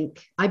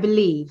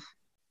believe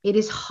it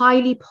is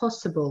highly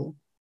possible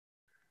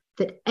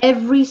that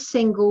every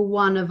single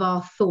one of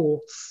our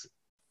thoughts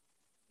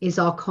is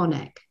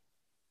archonic.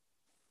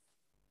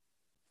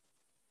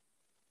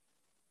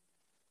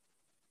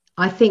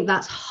 I think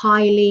that's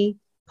highly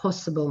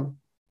possible.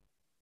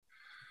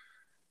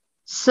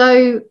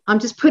 So I'm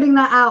just putting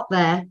that out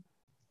there,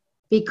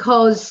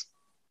 because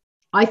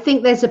I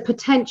think there's a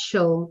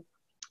potential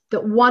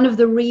that one of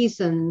the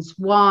reasons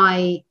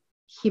why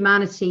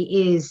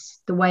humanity is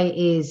the way it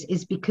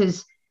is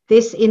because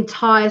this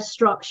entire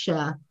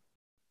structure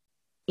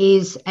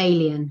is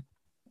alien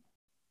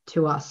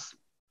to us.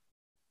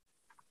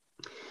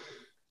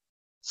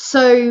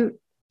 So,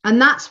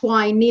 and that's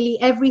why nearly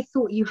every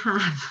thought you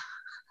have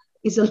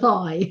is a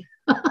lie,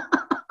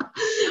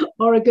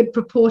 or a good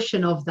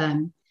proportion of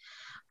them.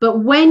 But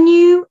when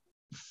you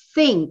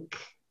think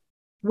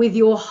with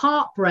your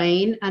heart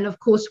brain, and of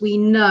course we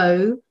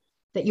know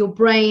that your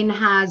brain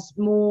has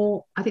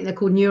more, I think they're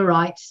called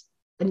neurites,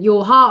 and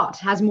your heart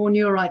has more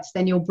neurites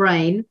than your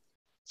brain.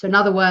 So in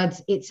other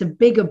words, it's a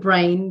bigger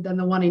brain than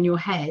the one in your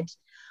head.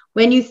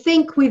 When you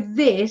think with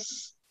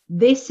this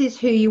is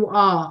who you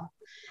are.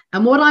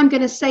 And what I'm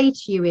going to say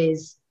to you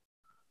is,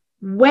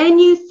 when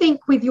you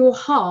think with your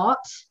heart,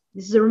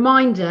 this is a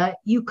reminder,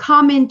 you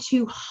come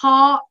into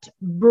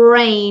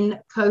heart-brain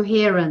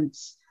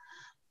coherence.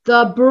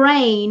 The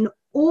brain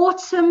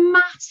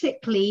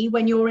automatically,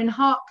 when you're in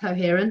heart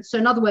coherence, so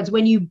in other words,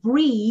 when you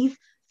breathe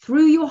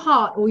through your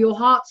heart or your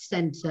heart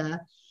center,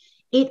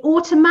 it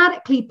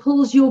automatically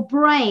pulls your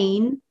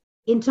brain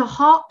into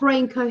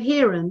heart-brain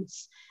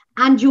coherence,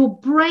 and your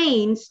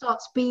brain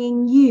starts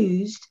being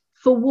used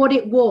for what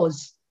it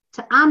was,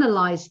 to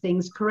analyze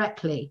things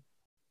correctly,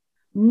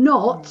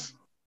 not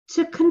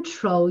to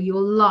control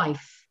your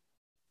life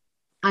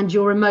and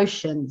your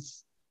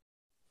emotions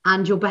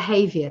and your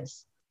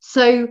behaviors.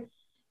 So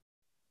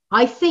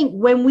I think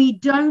when we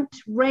don't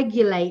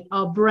regulate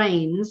our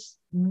brains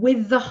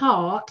with the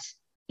heart,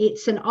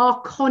 it's an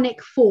archonic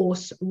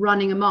force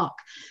running amok.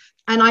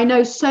 And I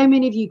know so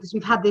many of you, because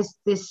we've had this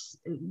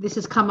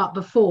has come up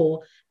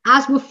before,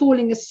 as we're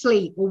falling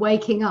asleep or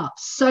waking up,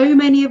 so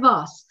many of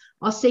us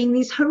are seeing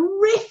these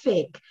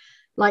horrific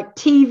like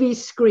TV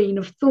screen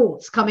of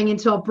thoughts coming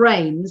into our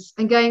brains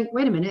and going,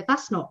 wait a minute,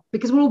 that's not,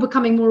 because we're all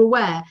becoming more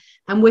aware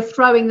and we're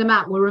throwing them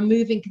out, we're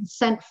removing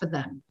consent for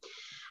them.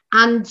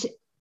 And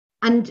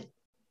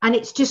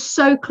it's just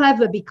so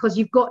clever, because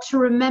you've got to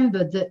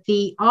remember that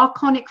the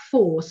archonic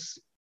force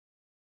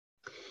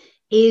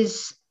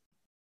is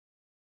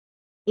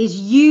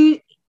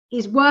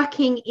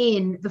working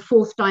in the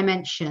fourth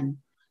dimension.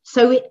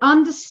 So it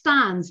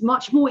understands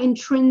much more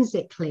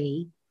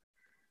intrinsically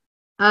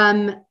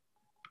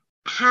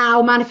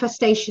how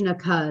manifestation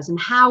occurs and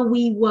how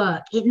we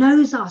work. It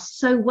knows us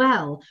so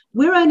well.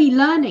 We're only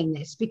learning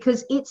this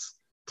because it's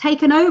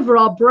taken over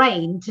our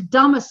brain to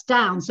dumb us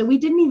down, so we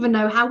didn't even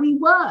know how we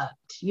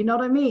worked. You know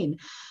what I mean?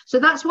 So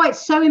that's why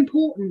it's so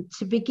important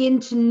to begin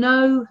to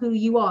know who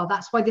you are.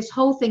 That's why this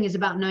whole thing is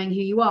about knowing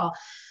who you are.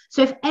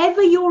 So if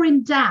ever you're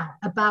in doubt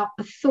about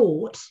a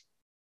thought,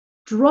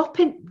 drop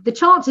in. The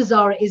chances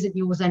are it isn't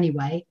yours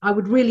anyway. I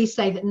would really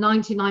say that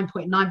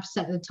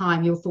 99.9% of the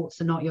time your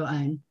thoughts are not your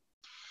own.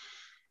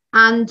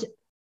 And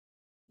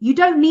you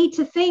don't need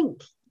to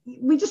think.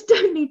 We just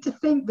don't need to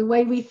think the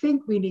way we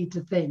think we need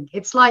to think.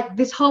 It's like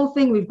this whole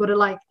thing we've got to,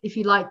 like, if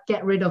you like,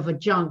 get rid of a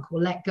junk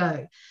or let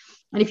go.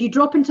 And if you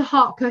drop into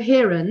heart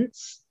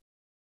coherence,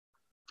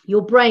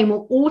 your brain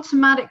will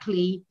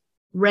automatically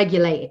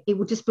regulate it. It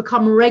will just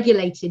become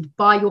regulated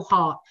by your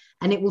heart,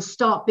 and it will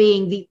start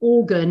being the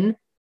organ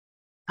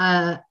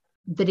that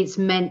it's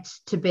meant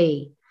to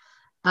be.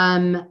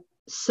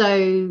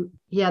 So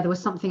yeah, there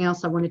was something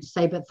else I wanted to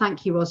say, but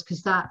thank you, Roz,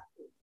 because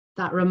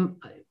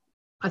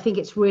I think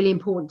it's really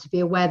important to be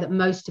aware that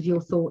most of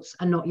your thoughts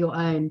are not your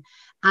own.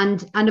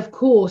 And of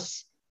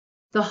course,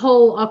 the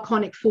whole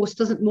archonic force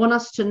doesn't want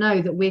us to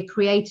know that we're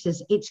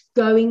creators. It's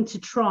going to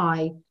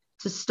try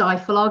to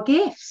stifle our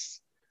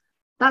gifts.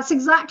 That's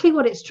exactly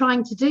what it's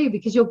trying to do,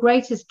 because your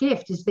greatest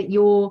gift is that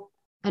you're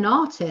an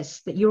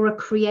artist, that you're a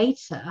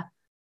creator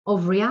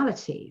of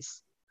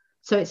realities.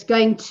 So it's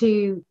going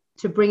to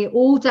bring it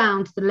all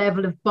down to the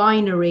level of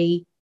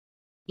binary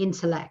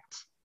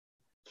intellect.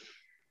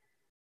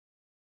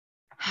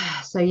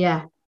 So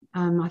yeah,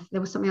 there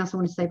was something else I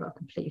wanted to say, but I've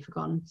completely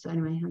forgotten. So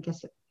anyway, I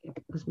guess it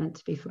was meant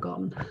to be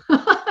forgotten.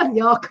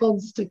 The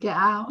archons took it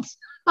out.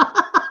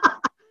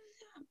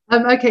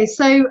 Okay,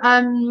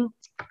 so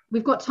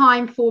we've got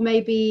time for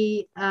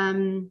maybe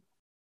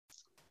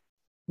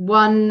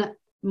one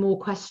more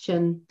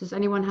question. Does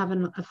anyone have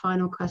a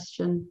final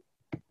question?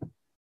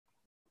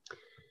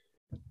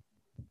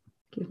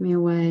 Give me a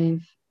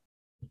wave.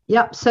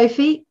 Yep,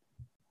 Sophie.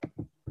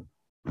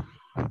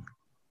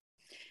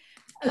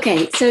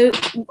 Okay, so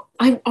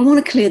I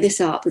want to clear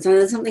this up because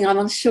there's something I'm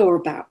unsure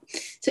about.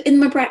 So in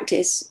my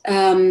practice,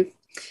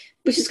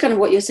 which is kind of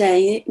what you're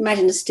saying,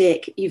 imagine a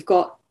stick. You've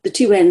got the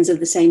two ends of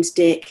the same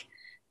stick.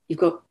 You've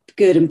got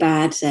good and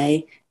bad,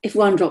 say. If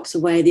one drops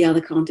away, the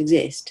other can't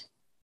exist.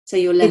 So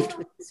you're left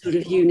with the sort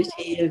of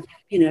unity of,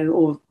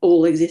 or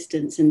all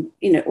existence, and,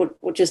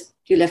 or just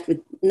you're left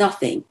with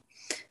nothing.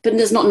 But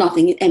there's not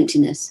nothing,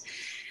 emptiness.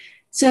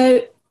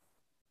 So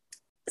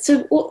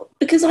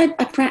because I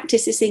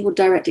practice this thing called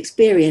direct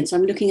experience,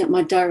 I'm looking at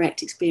my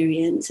direct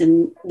experience,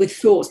 and with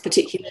thoughts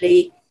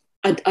particularly,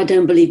 I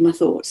don't believe my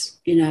thoughts,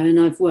 and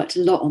I've worked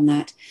a lot on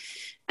that,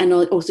 and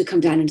I'll also come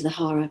down into the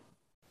horror.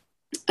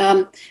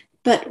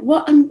 But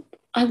what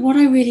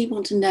I really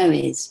want to know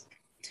is,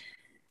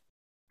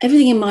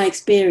 everything in my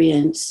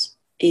experience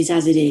is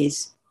as it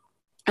is,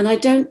 and I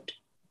don't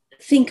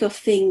think of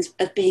things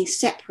as being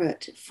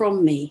separate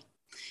from me.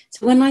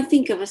 So when I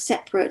think of a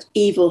separate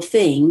evil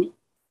thing,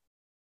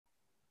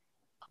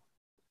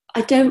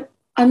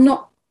 I'm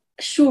not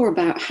sure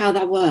about how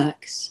that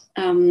works,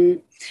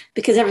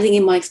 because everything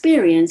in my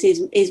experience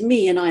is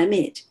me and I am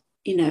it,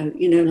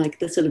 like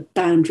the sort of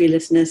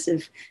boundarylessness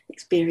of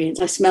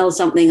experience. I smell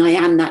something, I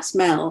am that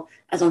smell.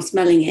 As I'm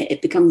smelling it,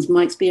 it becomes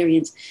my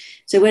experience.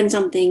 So when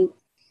something,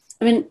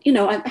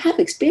 I have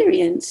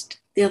experienced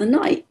the other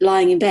night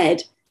lying in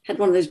bed, had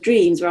one of those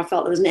dreams where I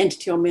felt there was an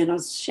entity on me and I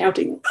was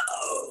shouting,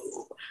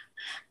 "Oh!"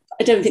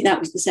 I don't think that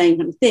was the same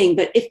kind of thing,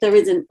 but if there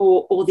isn't,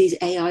 or these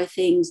AI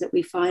things that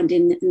we find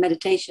in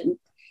meditation,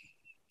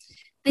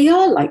 they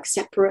are like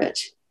separate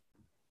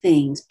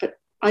things, but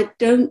I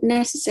don't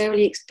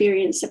necessarily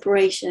experience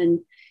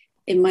separation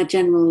in my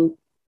general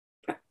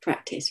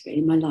practice, really,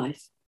 in my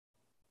life.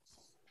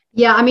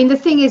 Yeah, the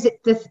thing is,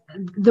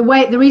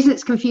 the reason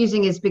it's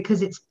confusing is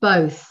because it's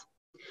both.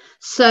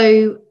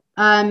 So,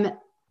 and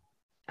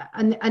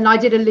I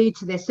did allude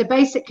to this. So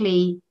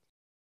basically,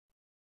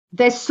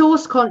 there's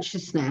source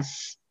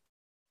consciousness,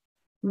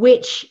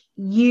 which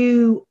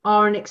you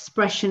are an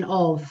expression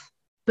of,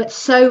 but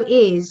so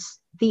is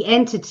the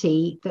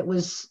entity that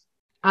was,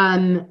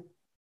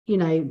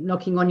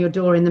 knocking on your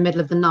door in the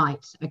middle of the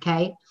night.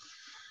 Okay.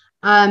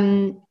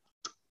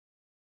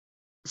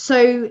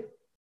 So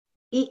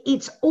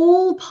it's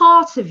all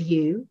part of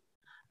you,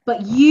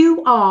 but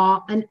you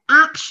are an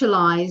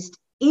actualized,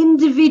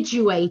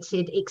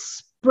 individuated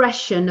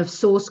expression of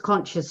source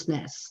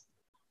consciousness,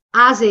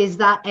 as is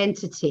that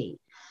entity.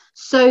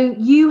 So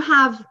you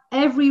have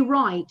every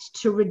right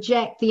to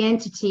reject the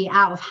entity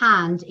out of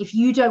hand if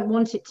you don't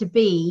want it to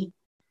be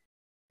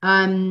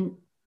a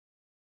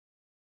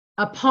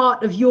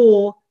part of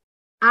your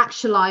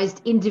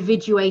actualized,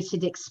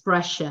 individuated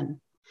expression.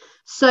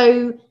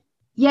 So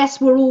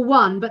yes, we're all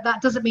one, but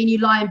that doesn't mean you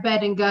lie in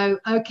bed and go,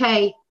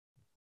 okay,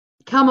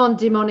 come on,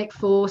 demonic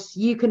force,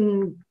 you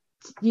can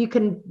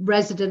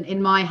resident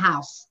in my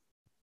house.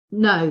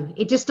 No,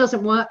 it just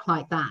doesn't work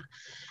like that.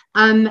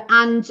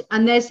 And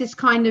there's this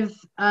kind of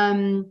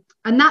and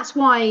that's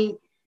why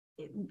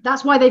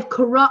they've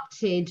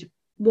corrupted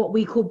what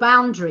we call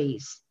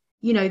boundaries.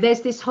 You know,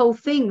 there's this whole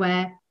thing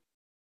where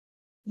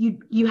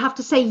you have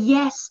to say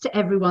yes to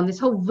everyone, this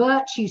whole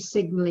virtue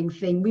signaling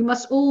thing. We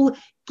must all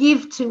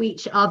give to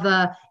each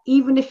other,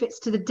 even if it's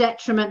to the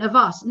detriment of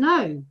us.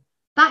 No,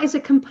 that is a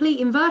complete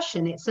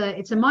inversion. It's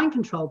a mind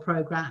control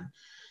program.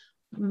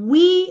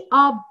 We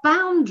are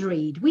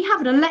boundaried. We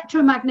have an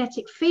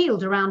electromagnetic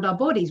field around our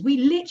bodies. We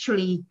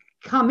literally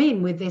come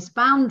in with this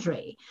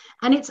boundary,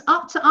 and it's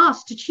up to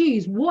us to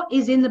choose what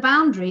is in the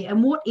boundary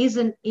and what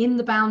isn't in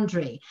the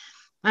boundary.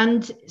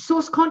 And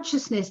source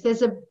consciousness,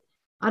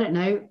 I don't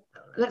know,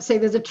 let's say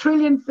there's 1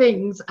 trillion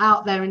things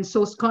out there in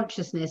source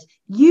consciousness.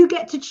 You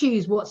get to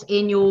choose what's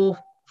in your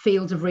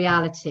field of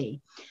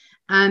reality.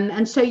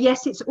 And so,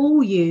 yes, it's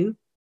all you,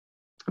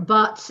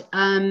 but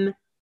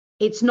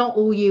it's not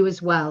all you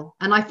as well.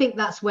 And I think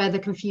that's where the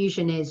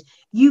confusion is.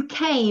 You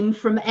came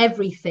from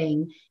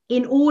everything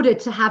in order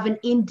to have an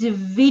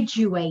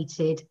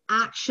individuated,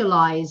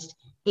 actualized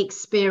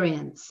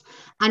experience.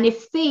 And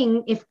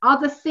if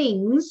other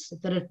things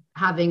that are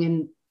having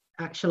an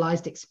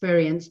actualized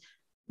experience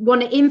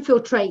want to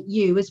infiltrate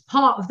you as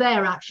part of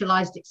their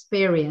actualized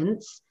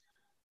experience,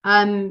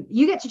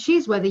 you get to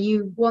choose whether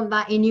you want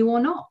that in you or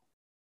not.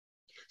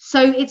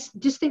 So it's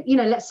just,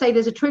 let's say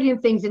there's 1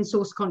 trillion things in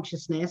source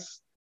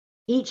consciousness.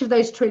 Each of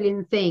those 1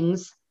 trillion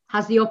things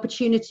has the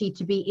opportunity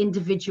to be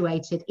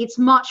individuated. It's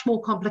much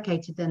more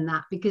complicated than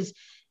that, because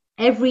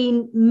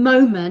every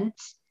moment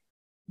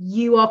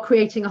you are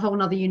creating a whole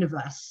nother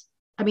universe.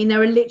 I mean,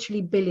 there are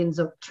literally billions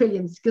of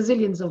trillions,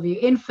 gazillions of you,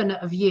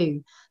 infinite of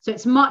you. So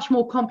it's much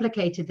more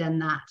complicated than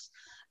that.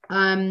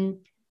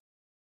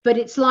 But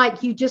it's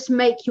like you just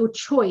make your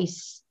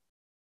choice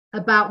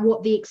about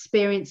what the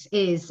experience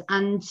is,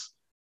 and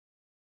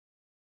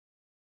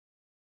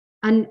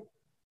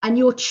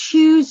you're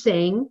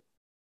choosing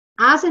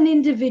as an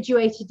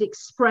individuated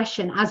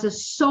expression, as a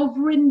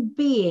sovereign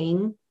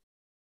being,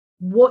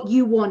 what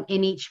you want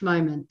in each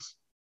moment.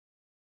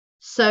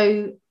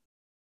 So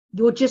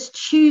you're just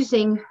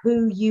choosing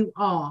who you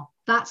are.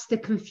 That's the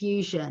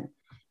confusion.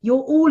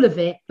 You're all of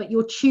it, but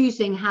you're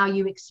choosing how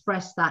you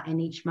express that in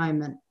each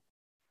moment.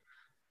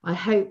 I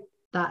hope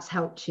that's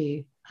helped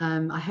you.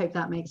 I hope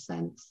that makes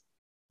sense.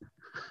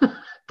 A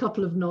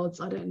couple of nods,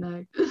 I don't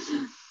know.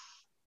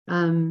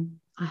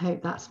 I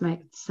hope that's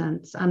made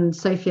sense. And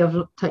Sophie, I've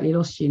totally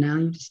lost you now.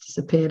 You've just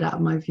disappeared out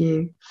of my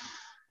view.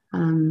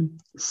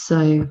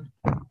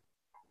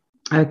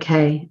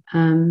 Okay.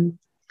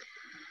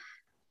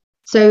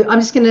 So I'm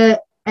just going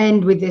to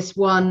end with this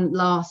one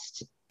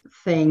last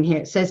thing here.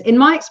 It says, in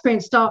my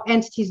experience, dark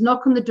entities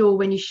knock on the door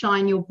when you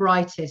shine your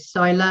brightest.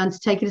 So I learned to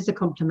take it as a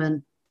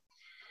compliment.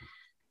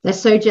 They're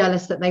so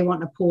jealous that they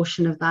want a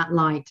portion of that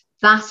light.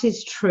 That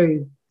is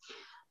true.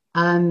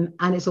 And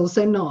it's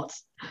also not.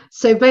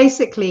 So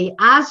basically,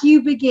 as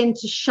you begin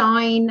to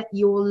shine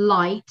your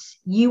light,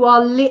 you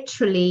are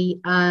literally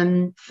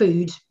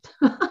food,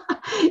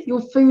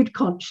 your food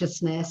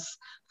consciousness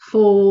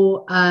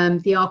for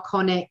the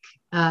archonic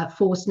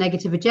force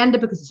negative agenda,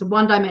 because it's a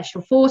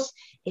one-dimensional force.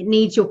 It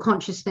needs your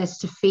consciousness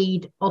to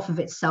feed off of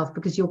itself,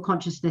 because your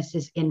consciousness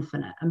is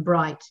infinite and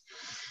bright.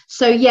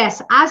 So yes,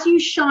 as you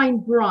shine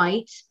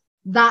bright,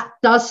 that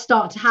does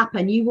start to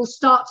happen. You will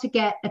start to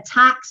get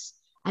attacks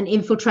and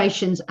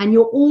infiltrations, and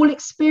you're all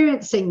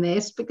experiencing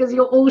this because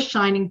you're all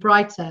shining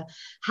brighter.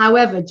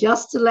 However,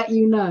 just to let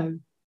you know,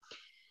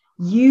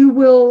 we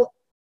will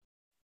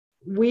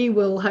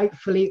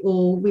hopefully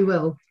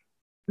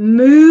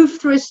move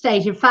through a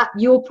stage. In fact,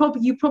 you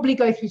probably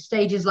go through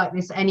stages like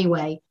this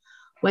anyway,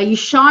 where you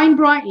shine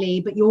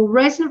brightly, but your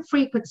resonant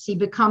frequency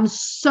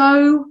becomes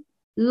so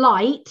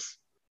light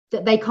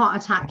that they can't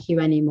attack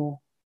you anymore.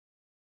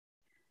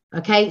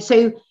 Okay,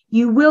 so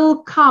you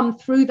will come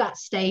through that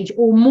stage,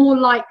 or more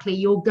likely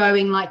you're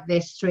going like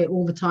this through it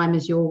all the time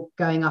as you're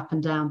going up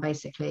and down,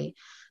 basically.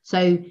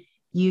 So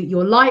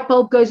your light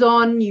bulb goes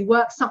on, you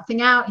work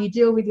something out, you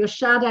deal with your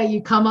shadow,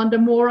 you come under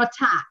more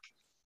attack,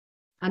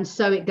 and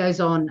so it goes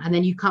on, and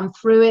then you come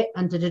through it,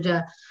 and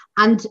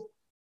And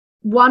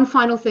one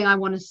final thing I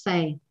want to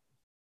say: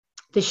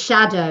 the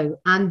shadow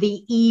and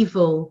the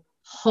evil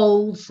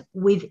holds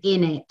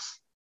within it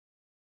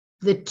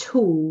the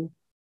tool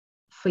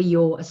for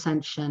your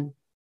ascension.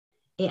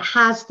 It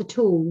has the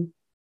tool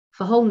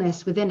for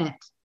wholeness within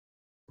it.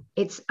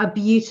 It's a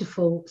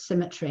beautiful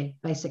symmetry,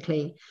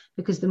 basically,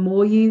 because the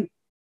more you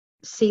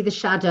see the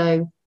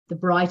shadow, the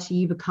brighter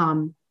you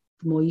become.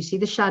 The more you see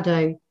the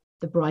shadow,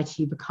 the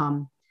brighter you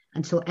become,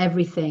 until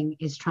everything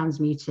is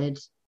transmuted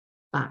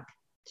back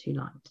to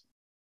light.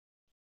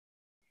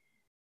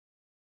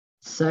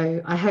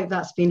 So I hope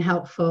that's been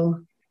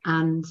helpful.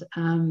 And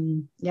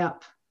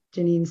yep,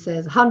 Janine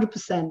says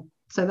 100%.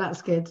 So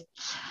that's good.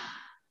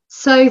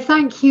 So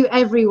thank you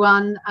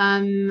everyone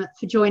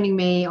for joining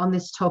me on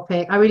this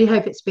topic. I really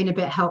hope it's been a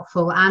bit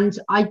helpful. And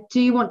I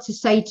do want to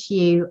say to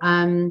you,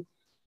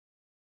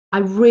 I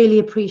really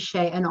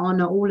appreciate and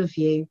honor all of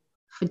you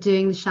for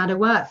doing the shadow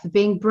work, for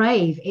being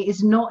brave. It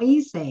is not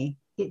easy.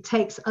 It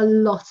takes a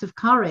lot of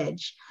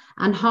courage,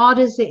 and hard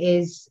as it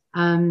is,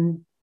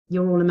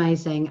 you're all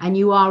amazing, and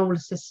you are all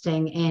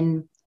assisting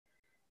in,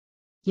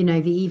 you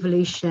know, the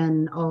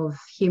evolution of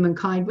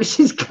humankind, which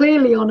is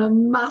clearly on a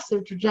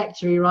massive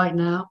trajectory right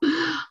now,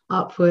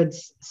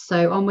 upwards.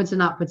 So onwards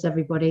and upwards,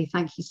 everybody.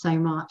 Thank you so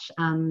much,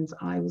 and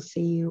I will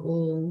see you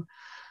all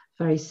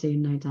very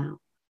soon, no doubt.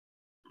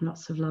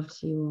 Lots of love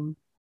to you all.